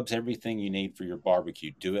rubs, everything you need for your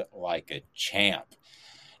barbecue. Do it like a champ.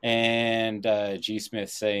 And G. Smith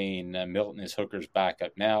saying Milton is Hooker's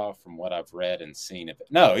backup now from what I've read and seen of it.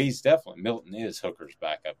 No, Milton is Hooker's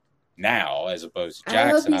backup now as opposed to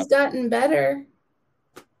Jackson. I hope he's gotten better.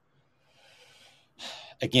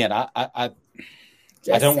 Again, I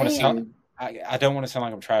don't want to sound I don't want to sound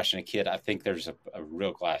like I'm trashing a kid. I think there's a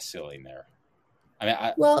real glass ceiling there.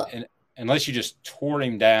 I mean, unless you just tore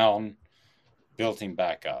him down, built him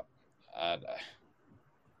back up.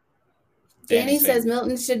 Danny says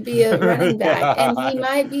Milton should be a running back, and that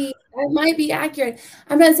might be accurate.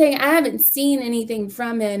 I'm not saying I haven't seen anything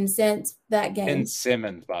from him since that game. Ben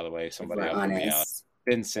Simmons, by the way, somebody helped me out.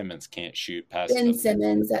 Ben Simmons can't shoot past Ben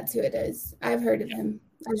Simmons, that's who it is. I've heard of him.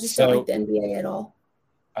 I just don't like the NBA at all.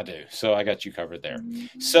 I do. So I got you covered there.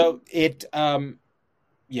 So it,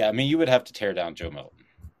 you would have to tear down Joe Milton,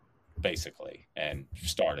 basically, and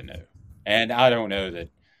start anew. And I don't know that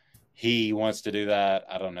he wants to do that.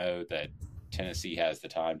 I don't know that Tennessee has the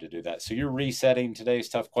time to do that. So you're resetting today's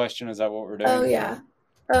tough question. Is that what we're doing? Oh,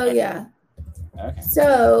 yeah. Okay.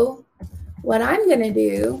 So what I'm going to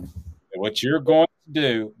do. What you're going to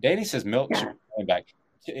do, Danny says Milton should be going back.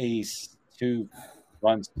 He's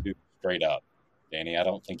runs too straight up. Danny, I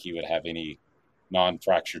don't think he would have any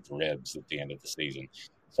non-fractured ribs at the end of the season.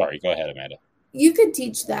 Sorry, go ahead, Amanda. You could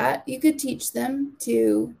teach that. You could teach them to.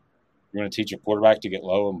 You're going to teach a quarterback to get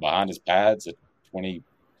low and behind his pads at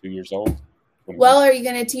 22 years old? Well, are you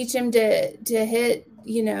going to teach him to hit,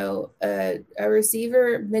 a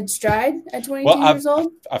receiver mid-stride at 22 years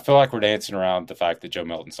old? I feel like we're dancing around the fact that Joe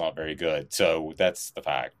Milton's not very good. So that's the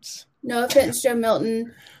facts. No offense, Joe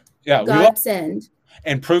Milton. Yeah, godsend.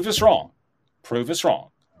 And prove us wrong.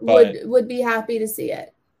 But would be happy to see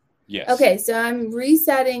it. Yes. Okay, so I'm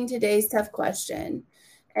resetting today's tough question.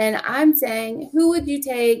 And I'm saying, who would you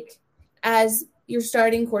take as your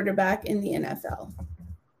starting quarterback in the NFL?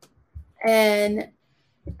 And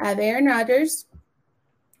I have Aaron Rodgers.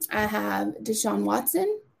 I have Deshaun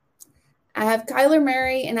Watson. I have Kyler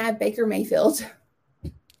Murray, and I have Baker Mayfield.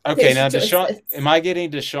 Okay, now am I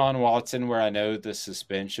getting Deshaun Watson where I know the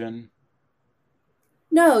suspension?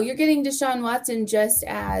 No, you're getting Deshaun Watson just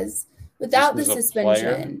as without the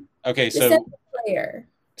suspension. Okay, player.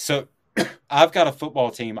 So I've got a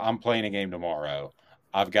football team. I'm playing a game tomorrow.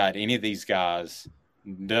 I've got any of these guys.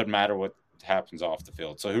 Doesn't matter what happens off the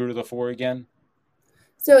field. So who are the four again?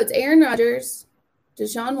 So it's Aaron Rodgers,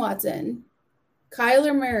 Deshaun Watson,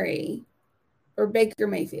 Kyler Murray, or Baker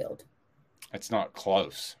Mayfield. It's not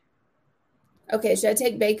close. Okay, should I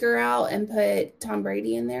take Baker out and put Tom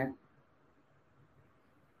Brady in there?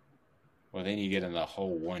 Well, then you get in the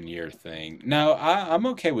whole 1 year thing. No, I'm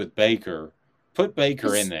okay with Baker. Put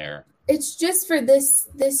Baker in there. It's just for this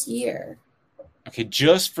year. Okay,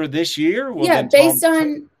 just for this year? Well, yeah,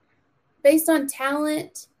 based on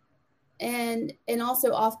talent and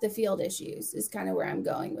also off the field issues is kind of where I'm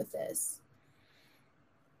going with this.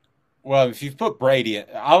 Well, if you've put Brady,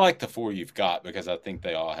 I like the four you've got because I think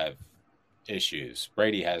they all have issues.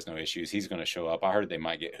 Brady has no issues. He's going to show up. I heard they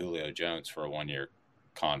might get Julio Jones for a 1 year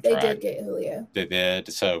contract. They did get Julio. They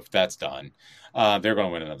did. So that's done. They're going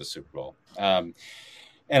to win another Super Bowl. And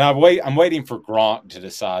I'm waiting for Gronk to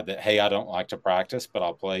decide that, hey, I don't like to practice, but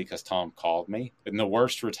I'll play because Tom called me. In the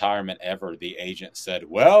worst retirement ever, the agent said,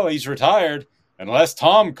 well, he's retired unless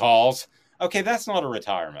Tom calls. Okay, that's not a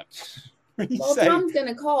retirement. Well, Tom's going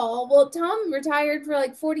to call. Well, Tom retired for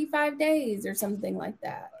like 45 days or something like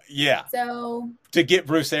that. Yeah. So to get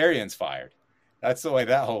Bruce Arians fired. That's the way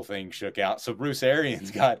that whole thing shook out. So Bruce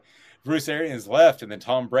Arians left, and then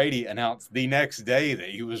Tom Brady announced the next day that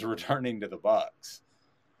he was returning to the Bucs.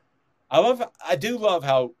 I do love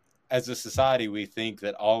how, as a society, we think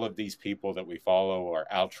that all of these people that we follow are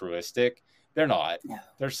altruistic. They're not. No.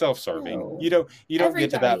 They're self-serving. No. You don't get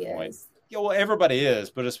to that point. Yeah, well, everybody is,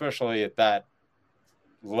 but especially at that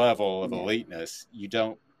level of eliteness, you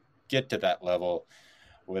don't get to that level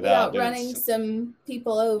without running some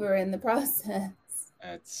people over in the process.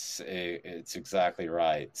 It's exactly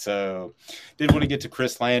right. So, did want to get to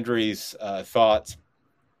Chris Landry's thoughts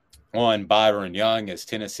on Byron Young as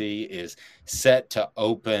Tennessee is set to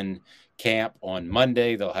open camp on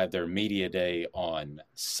Monday. They'll have their media day on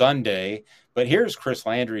Sunday. But here's Chris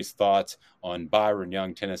Landry's thoughts on Byron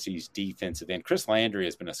Young, Tennessee's defensive end. Chris Landry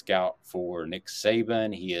has been a scout for Nick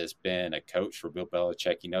Saban. He has been a coach for Bill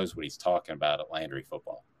Belichick. He knows what he's talking about at Landry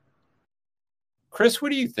football. Chris,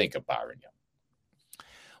 what do you think of Byron Young?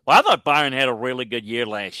 Well, I thought Byron had a really good year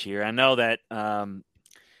last year. I know that,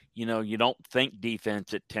 you don't think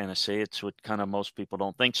defense at Tennessee. It's what kind of most people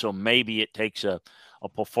don't think. So maybe it takes a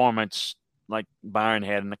performance like Byron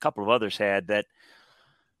had and a couple of others had that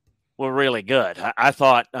were really good. I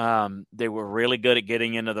thought they were really good at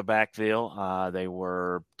getting into the backfield. They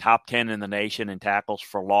were top 10 in the nation in tackles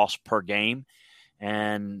for loss per game.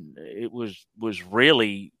 And it was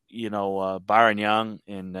really, Byron Young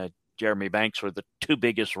and Jeremy Banks were the two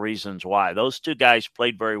biggest reasons why. Those two guys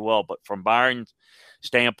played very well, but from Byron's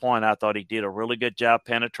standpoint, I thought he did a really good job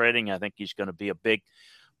penetrating. I think he's going to be a big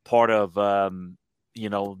part of,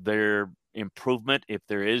 their improvement, if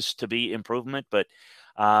there is to be improvement. But,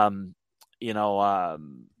 Tyler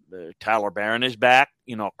Barron is back,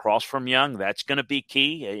 across from Young. That's going to be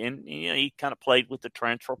key. And, he kind of played with the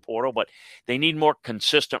transfer portal, but they need more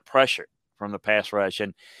consistent pressure from the pass rush.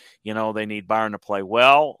 And, they need Byron to play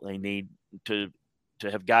well. They need to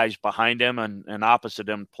have guys behind him and opposite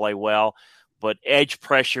him play well. But edge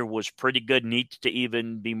pressure was pretty good, needs to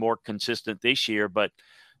even be more consistent this year. But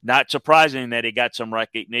not surprising that he got some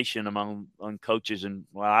recognition among coaches. And,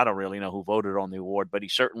 well, I don't really know who voted on the award, but he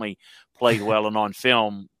certainly played well and on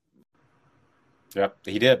film. Yep,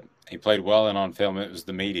 he did. He played well and on film. It was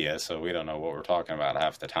the media, so we don't know what we're talking about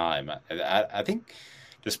half the time. I think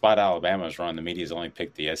despite Alabama's run, the media's only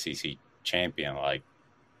picked the SEC champion like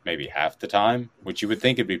maybe half the time, which you would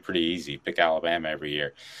think it'd be pretty easy. Pick Alabama every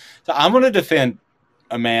year. So I'm going to defend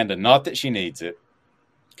Amanda, not that she needs it,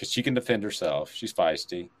 because she can defend herself. She's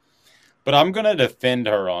feisty. But I'm going to defend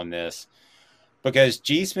her on this because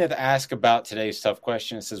G. Smith asked about today's tough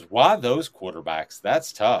question. It says, why those quarterbacks?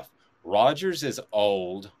 That's tough. Rodgers is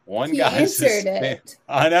old. One guy's suspended.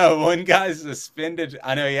 I know. One guy's suspended.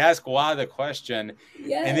 I know. He asked why the question,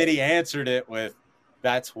 and then he answered it with,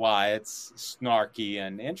 that's why. It's snarky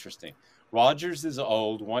and interesting. Rodgers is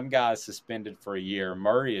old. One guy's suspended for a year.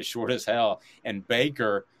 Murray is short as hell. And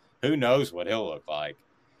Baker, who knows what he'll look like.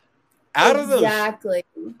 Out of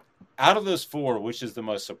those four, which is the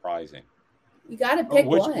most surprising? You got to pick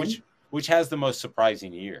one. Which has the most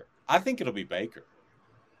surprising year? I think it'll be Baker.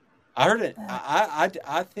 I heard it.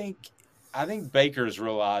 I think Baker's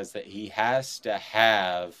realized that he has to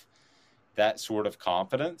have that sort of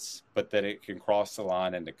confidence, but that it can cross the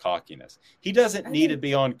line into cockiness. He doesn't need to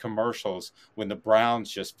be on commercials when the Browns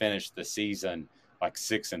just finished the season like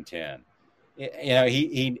 6-10.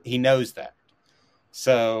 He knows that.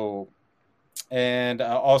 So, and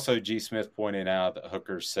also G. Smith pointed out that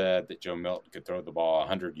Hooker said that Joe Milton could throw the ball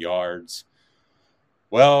 100 yards.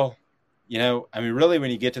 Well, really,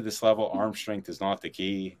 when you get to this level, arm strength is not the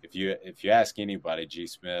key. If you ask anybody, G.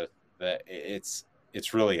 Smith, that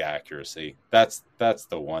it's really accuracy. That's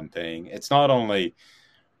the one thing. It's not only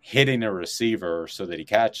hitting a receiver so that he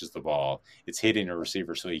catches the ball. It's hitting a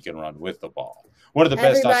receiver so he can run with the ball. One of the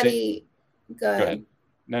best. Go ahead.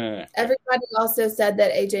 No. Everybody also said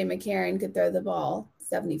that A.J. McCarron could throw the ball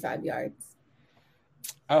 75 yards.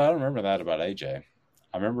 Oh, I don't remember that about A.J.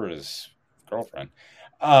 I remember his girlfriend.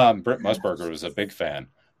 Brent Musburger was a big fan.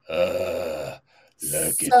 Look at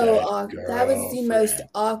that. That was the most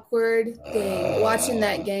awkward thing watching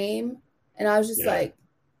that game. And I was just like,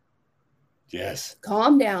 yes,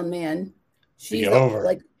 calm down, man. She's the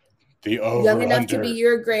over young enough under, to be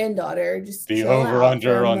your granddaughter. Just the over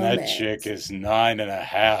under on that chick is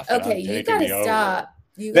 9.5. Okay, you gotta stop.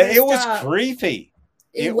 It was creepy.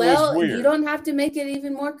 It was weird. You don't have to make it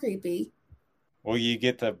even more creepy. Well, you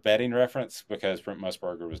get the betting reference because Brent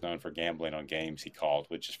Musburger was known for gambling on games he called,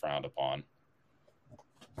 which is frowned upon.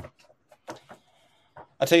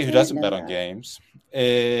 I'll tell you who doesn't bet on games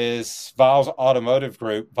is Viles Automotive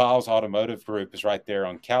Group. Viles Automotive Group is right there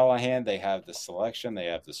on Callahan. They have the selection. They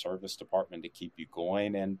have the service department to keep you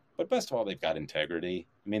going. But best of all, they've got integrity.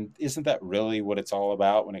 I mean, isn't that really what it's all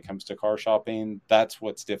about when it comes to car shopping? That's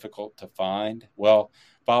what's difficult to find. Well,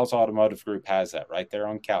 Viles Automotive Group has that right there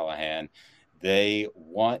on Callahan. They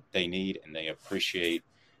want, they need, and they appreciate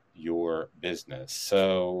your business.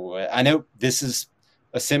 So I know this is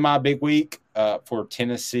a semi-big week for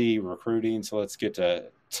Tennessee recruiting. So let's get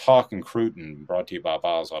to Talking Cruton, brought to you by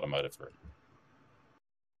Viles Automotive Group.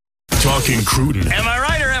 Talking Cruton. Am I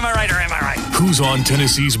right or am I right or am I right? Who's on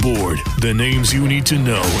Tennessee's board? The names you need to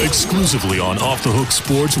know exclusively on Off the Hook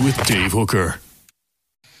Sports with Dave Hooker.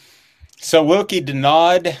 So Wilkie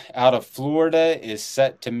Denaud out of Florida is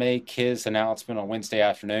set to make his announcement on Wednesday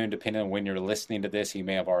afternoon. Depending on when you're listening to this, he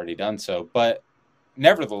may have already done so. But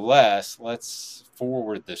nevertheless, let's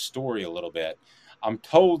forward the story a little bit. I'm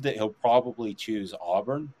told that he'll probably choose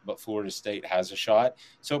Auburn, but Florida State has a shot.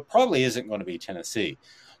 So it probably isn't going to be Tennessee.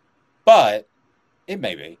 But it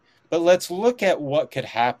may be. But let's look at what could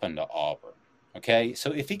happen to Auburn. Okay,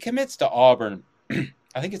 so if he commits to Auburn,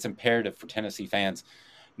 I think it's imperative for Tennessee fans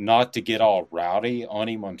not to get all rowdy on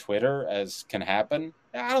him on Twitter, as can happen.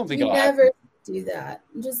 I don't think it'll happen. Never do that.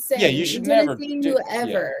 I'm just saying. Yeah, you should never do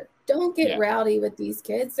ever. Yeah. Don't get rowdy with these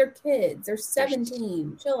kids. They're kids. They're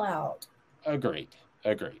 17. Chill out. Agreed.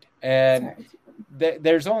 And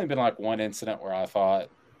there's only been like one incident where I thought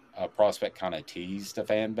a prospect kind of teased a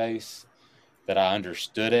fan base, that I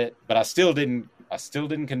understood it, but I still didn't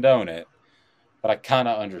condone it, but I kind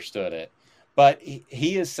of understood it. But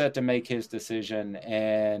he is set to make his decision.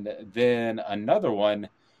 And then another one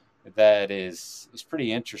that is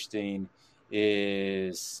pretty interesting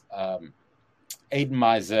is Aiden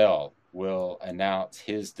Mizell will announce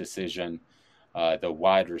his decision. The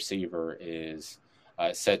wide receiver is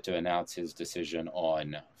set to announce his decision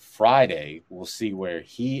on Friday. We'll see where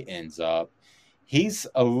he ends up. He's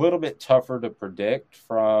a little bit tougher to predict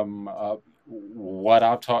from what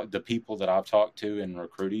I've talked, the people that I've talked to in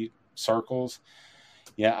recruiting circles.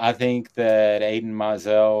 Yeah, I think that Aiden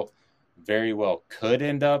Mizell very well could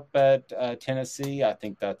end up at Tennessee. I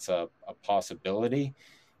think that's a possibility.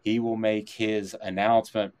 He will make his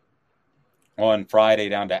announcement on Friday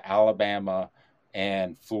down to Alabama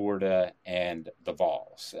and Florida and the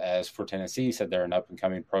Vols. As for Tennessee, he said they're an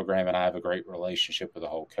up-and-coming program, and I have a great relationship with the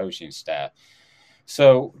whole coaching staff.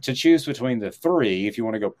 So to choose between the three, if you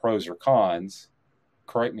want to go pros or cons,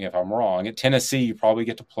 correct me if I'm wrong, at Tennessee you probably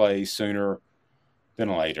get to play sooner than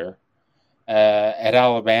later. At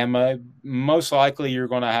Alabama, most likely you're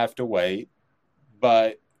going to have to wait,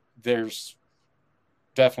 but there's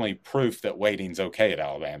definitely proof that waiting's okay at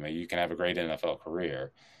Alabama. You can have a great NFL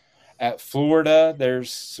career. At Florida,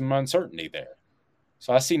 there's some uncertainty there.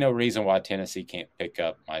 So I see no reason why Tennessee can't pick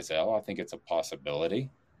up Mizell. I think it's a possibility.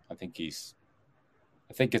 I think it's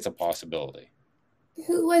a possibility. I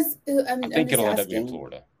think it'll end up being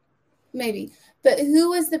Florida. Maybe. But who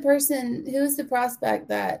was the prospect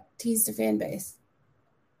that teased a fan base?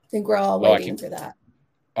 I think we're all waiting for that.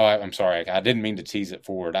 Oh, I'm sorry. I didn't mean to tease it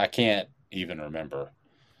forward. I can't even remember.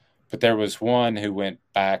 But there was one who went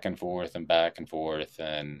back and forth,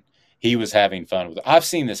 and he was having fun with it. I've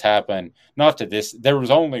seen this happen, not to this. There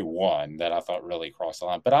was only one that I thought really crossed the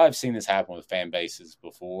line, but I've seen this happen with fan bases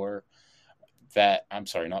before.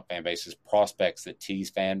 Not fan bases, prospects that tease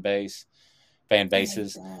fan bases.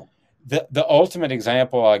 The ultimate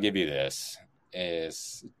example, I'll give you this,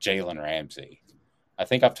 is Jalen Ramsey. I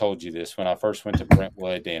think I've told you this when I first went to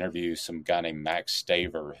Brentwood to interview some guy named Max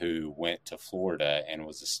Staver who went to Florida and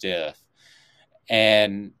was a stiff.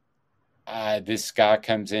 And this guy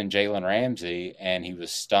comes in, Jalen Ramsey, and he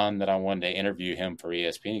was stunned that I wanted to interview him for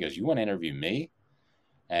ESPN. He goes, "You want to interview me?"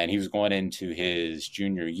 And he was going into his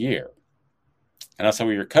junior year. And I said,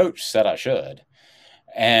 "Well, your coach said I should."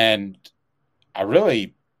 And I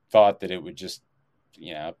really thought that it would just,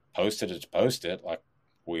 post it like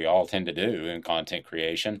we all tend to do in content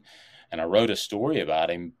creation. And I wrote a story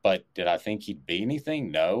about him, but did I think he'd be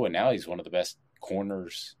anything? No. And now he's one of the best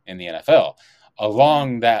corners in the NFL.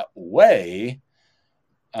 Along that way,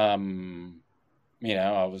 I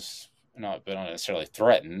was not necessarily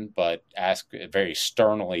threatened, but asked very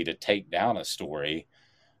sternly to take down a story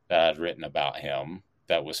that I'd written about him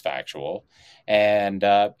that was factual. And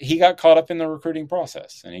he got caught up in the recruiting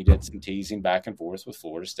process, and he did some teasing back and forth with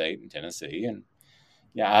Florida State and Tennessee. And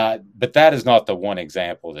but that is not the one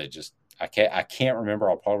example that just, I can't remember.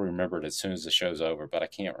 I'll probably remember it as soon as the show's over, but I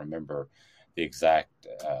can't remember the exact,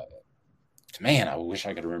 man, I wish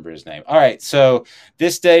I could remember his name. All right. So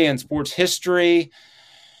this day in sports history,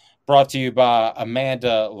 brought to you by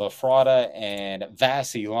Amanda LaFrada and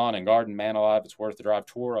Vassy Lawn and Garden. Man alive, it's worth the drive.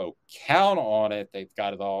 Toro, count on it. They've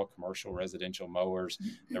got it all. Commercial, residential mowers.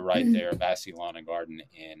 They're right there. Vassy Lawn and Garden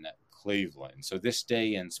in Cleveland. So this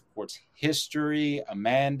day in sports history,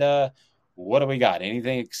 Amanda, what do we got?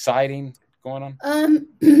 Anything exciting going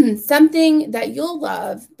on? Something that you'll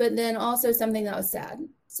love, but then also something that was sad.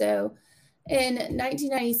 So in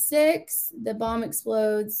 1996, the bomb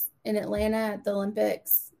explodes in Atlanta at the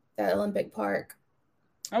Olympics. That Olympic Park.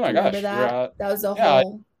 Oh my gosh. That was a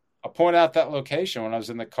whole. I pointed out that location when I was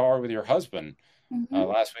in the car with your husband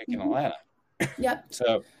last week in Atlanta. Yep.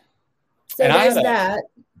 So there's that.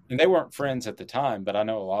 And they weren't friends at the time, but I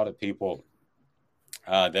know a lot of people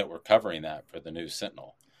that were covering that for the News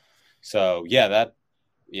Sentinel. So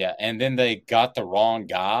and then they got the wrong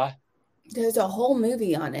guy. There's a whole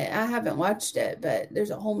movie on it. I haven't watched it, but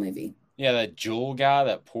there's a whole movie. Yeah, that Jewell guy,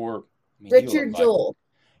 that poor Richard Jewell.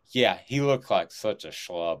 Yeah, he looked like such a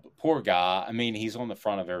schlub. Poor guy. I mean, he's on the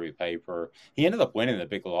front of every paper. He ended up winning the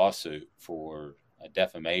big lawsuit for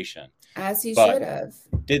defamation. As he should have.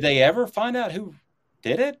 Did they ever find out who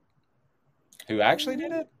did it? Who actually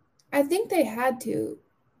did it? I think they had to.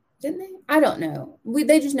 Didn't they? I don't know.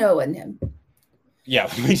 They just know it wasn't him.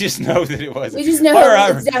 Yeah, we just know that it wasn't. We just know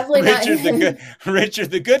it's definitely Richard, not him.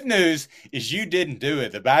 Richard, the good news is you didn't do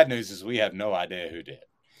it. The bad news is we have no idea who did.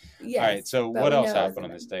 Yes, all right, so what else happened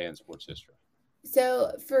on this day in sports history?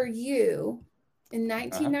 So for you, in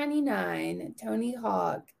 1999, Tony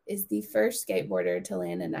Hawk is the first skateboarder to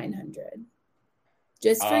land a 900.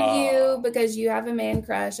 Just for you, because you have a man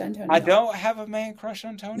crush on Tony Hawk. I don't have a man crush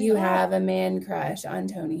on Tony Hawk. You have a man crush on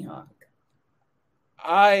Tony Hawk.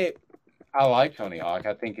 I like Tony Hawk.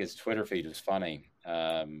 I think his Twitter feed was funny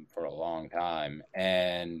for a long time.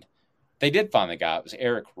 And they did find the guy. It was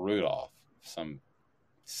Eric Rudolph, some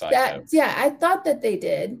psycho. I thought that they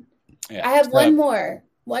did. I have one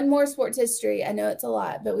more sports history. I know it's a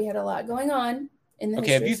lot, but we had a lot going on in the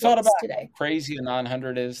history. Have you thought about today? How crazy a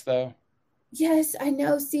 900 is, though? Yes, I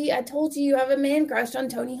know. See, I told you have a man crush on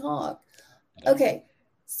Tony Hawk. Okay,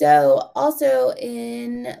 so also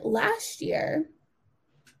in last year,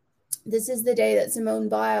 this is the day that Simone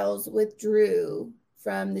Biles withdrew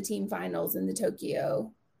from the team finals in the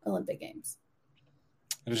Tokyo Olympic Games.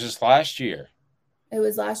 It was just last year. It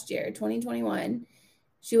was last year, 2021.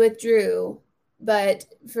 She withdrew, but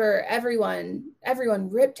for everyone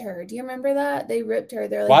ripped her. Do you remember that? They ripped her.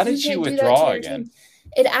 They're like, why did she withdraw again?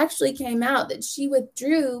 It actually came out that she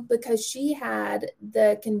withdrew because she had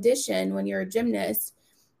the condition when you're a gymnast.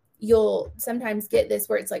 You'll sometimes get this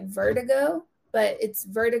where it's like vertigo, but it's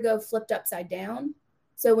vertigo flipped upside down.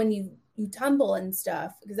 So when you tumble and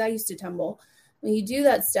stuff, because I used to tumble, when you do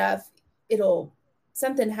that stuff,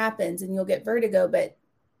 something happens and you'll get vertigo. But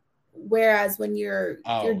whereas when you're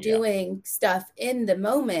doing stuff in the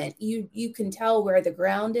moment, you can tell where the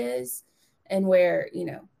ground is and where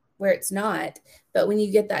it's not. But when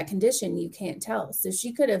you get that condition, you can't tell. So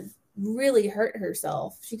she could have really hurt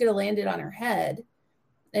herself. She could have landed on her head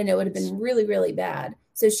and it would have been really, really bad.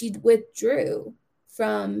 So she withdrew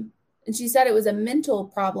from, and she said it was a mental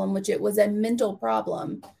problem, which it was a mental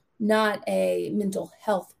problem, not a mental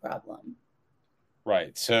health problem.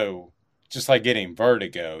 Right. So just like getting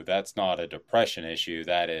vertigo, that's not a depression issue.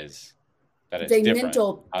 That is it's a different.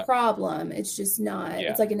 Mental problem. It's just not.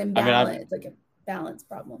 Yeah. It's like an imbalance. It's like a balance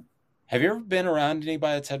problem. Have you ever been around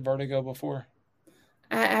anybody that's had vertigo before?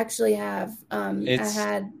 I actually have. It's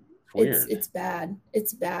weird. It's bad.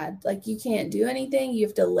 It's bad. Like you can't do anything. You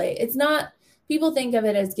have to lay. It's not. People think of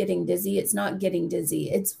it as getting dizzy. It's not getting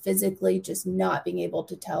dizzy. It's physically just not being able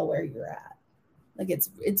to tell where you're at. Like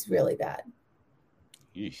it's really bad.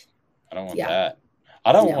 Eesh. I don't want that.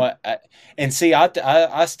 I don't want. And see,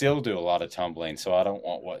 I still do a lot of tumbling, so I don't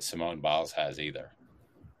want what Simone Biles has either.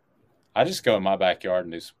 I just go in my backyard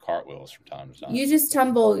and do some cartwheels from time to time. You just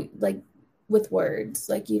tumble like with words,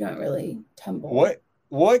 like you don't really tumble.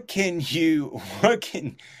 What can you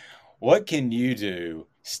do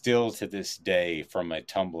still to this day from a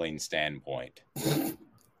tumbling standpoint?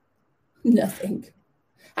 Nothing.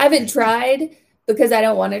 I haven't tried because I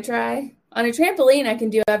don't want to try. On a trampoline, I can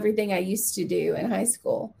do everything I used to do in high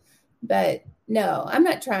school. But no, I'm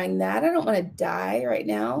not trying that. I don't want to die right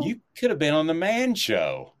now. You could have been on the Man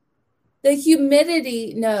Show. The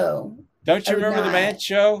humidity, no. Don't you remember the Man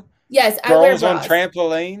Show? Yes, I wear bras. Girls on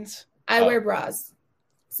trampolines? I wear bras.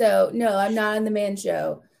 So, no, I'm not on the Man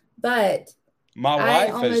Show. But my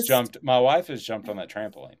wife has jumped on that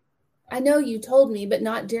trampoline. I know you told me, but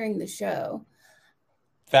not during the show.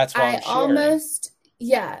 That's why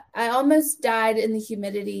I almost died in the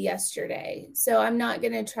humidity yesterday. So I'm not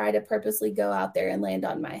going to try to purposely go out there and land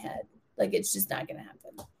on my head. Like, it's just not going to happen.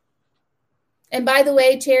 And by the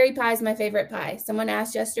way, cherry pie is my favorite pie. Someone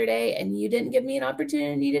asked yesterday, and you didn't give me an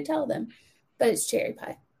opportunity to tell them. But it's cherry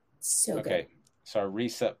pie. It's so good. Okay. So our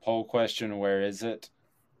reset poll question, where is it?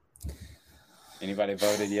 Anybody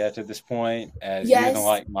voted yet at this point? As you didn't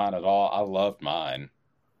like mine at all. I loved mine.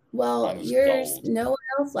 Well, yours, gold. No one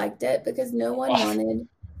else liked it because no one wanted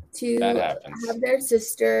to have their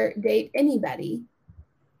sister date anybody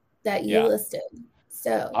that you listed.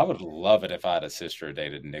 So I would love it if I had a sister who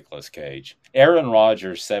dated Nicolas Cage. Aaron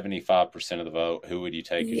Rodgers, 75% of the vote. Who would you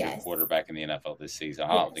take as your quarterback in the NFL this season?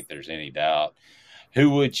 I don't think there's any doubt. Who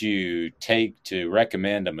would you take to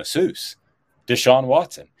recommend a masseuse? Deshaun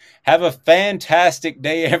Watson. Have a fantastic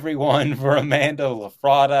day, everyone. For Amanda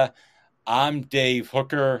LaFrada, I'm Dave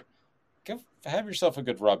Hooker. Go have yourself a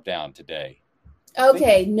good rub down today.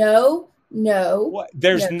 Okay, no.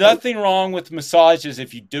 There's nothing wrong with massages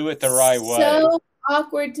if you do it the right way. So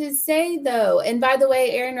awkward to say, though. And by the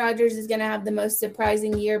way, Aaron Rodgers is going to have the most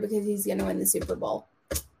surprising year because he's going to win the Super Bowl.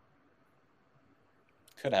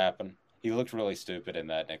 Could happen. He looked really stupid in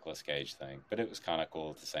that Nicolas Cage thing, but it was kind of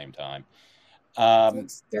cool at the same time.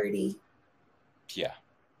 Looks dirty. Yeah.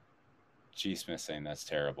 G. Smith saying that's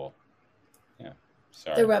terrible. Yeah.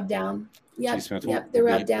 Sorry. The rub down. Yep. The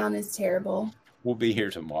rub down is terrible. We'll be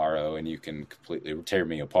here tomorrow and you can completely tear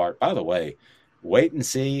me apart. By the way, wait and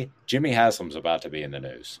see. Jimmy Haslam's about to be in the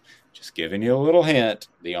news. Just giving you a little hint.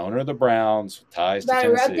 The owner of the Browns, ties to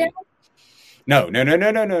Tennessee. No, not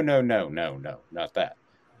that.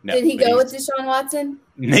 No, did he go with Deshaun Watson?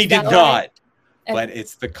 He did not. But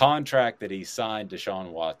it's the contract that he signed Deshaun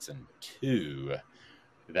Watson to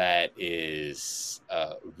that is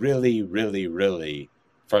really, really, really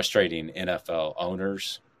frustrating NFL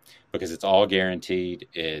owners because it's all guaranteed.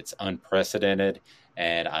 It's unprecedented.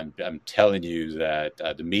 And I'm telling you that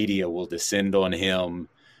the media will descend on him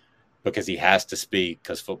because he has to speak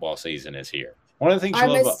because football season is here. One of the things you Are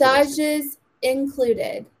love about football massages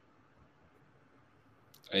included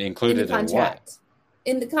in the contract?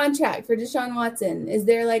 In the contract for Deshaun Watson, is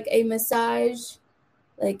there like a massage,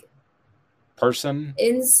 like person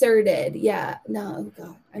inserted? Yeah. No,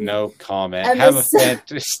 God. No comment. Have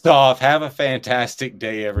a fantastic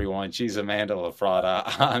day, everyone. She's Amanda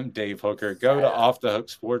LaFrada. I'm Dave Hooker. Go to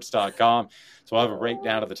offthehooksports.com. So we'll have a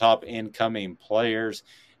breakdown of the top incoming players,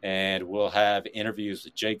 and we'll have interviews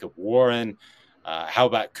with Jacob Warren. How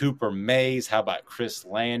about Cooper Mays? How about Chris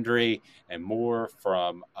Landry? And more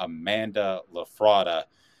from Amanda LaFrada.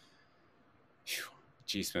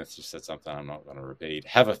 G. Smith just said something I'm not going to repeat.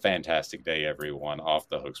 Have a fantastic day, everyone. Off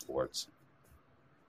the Hook Sports.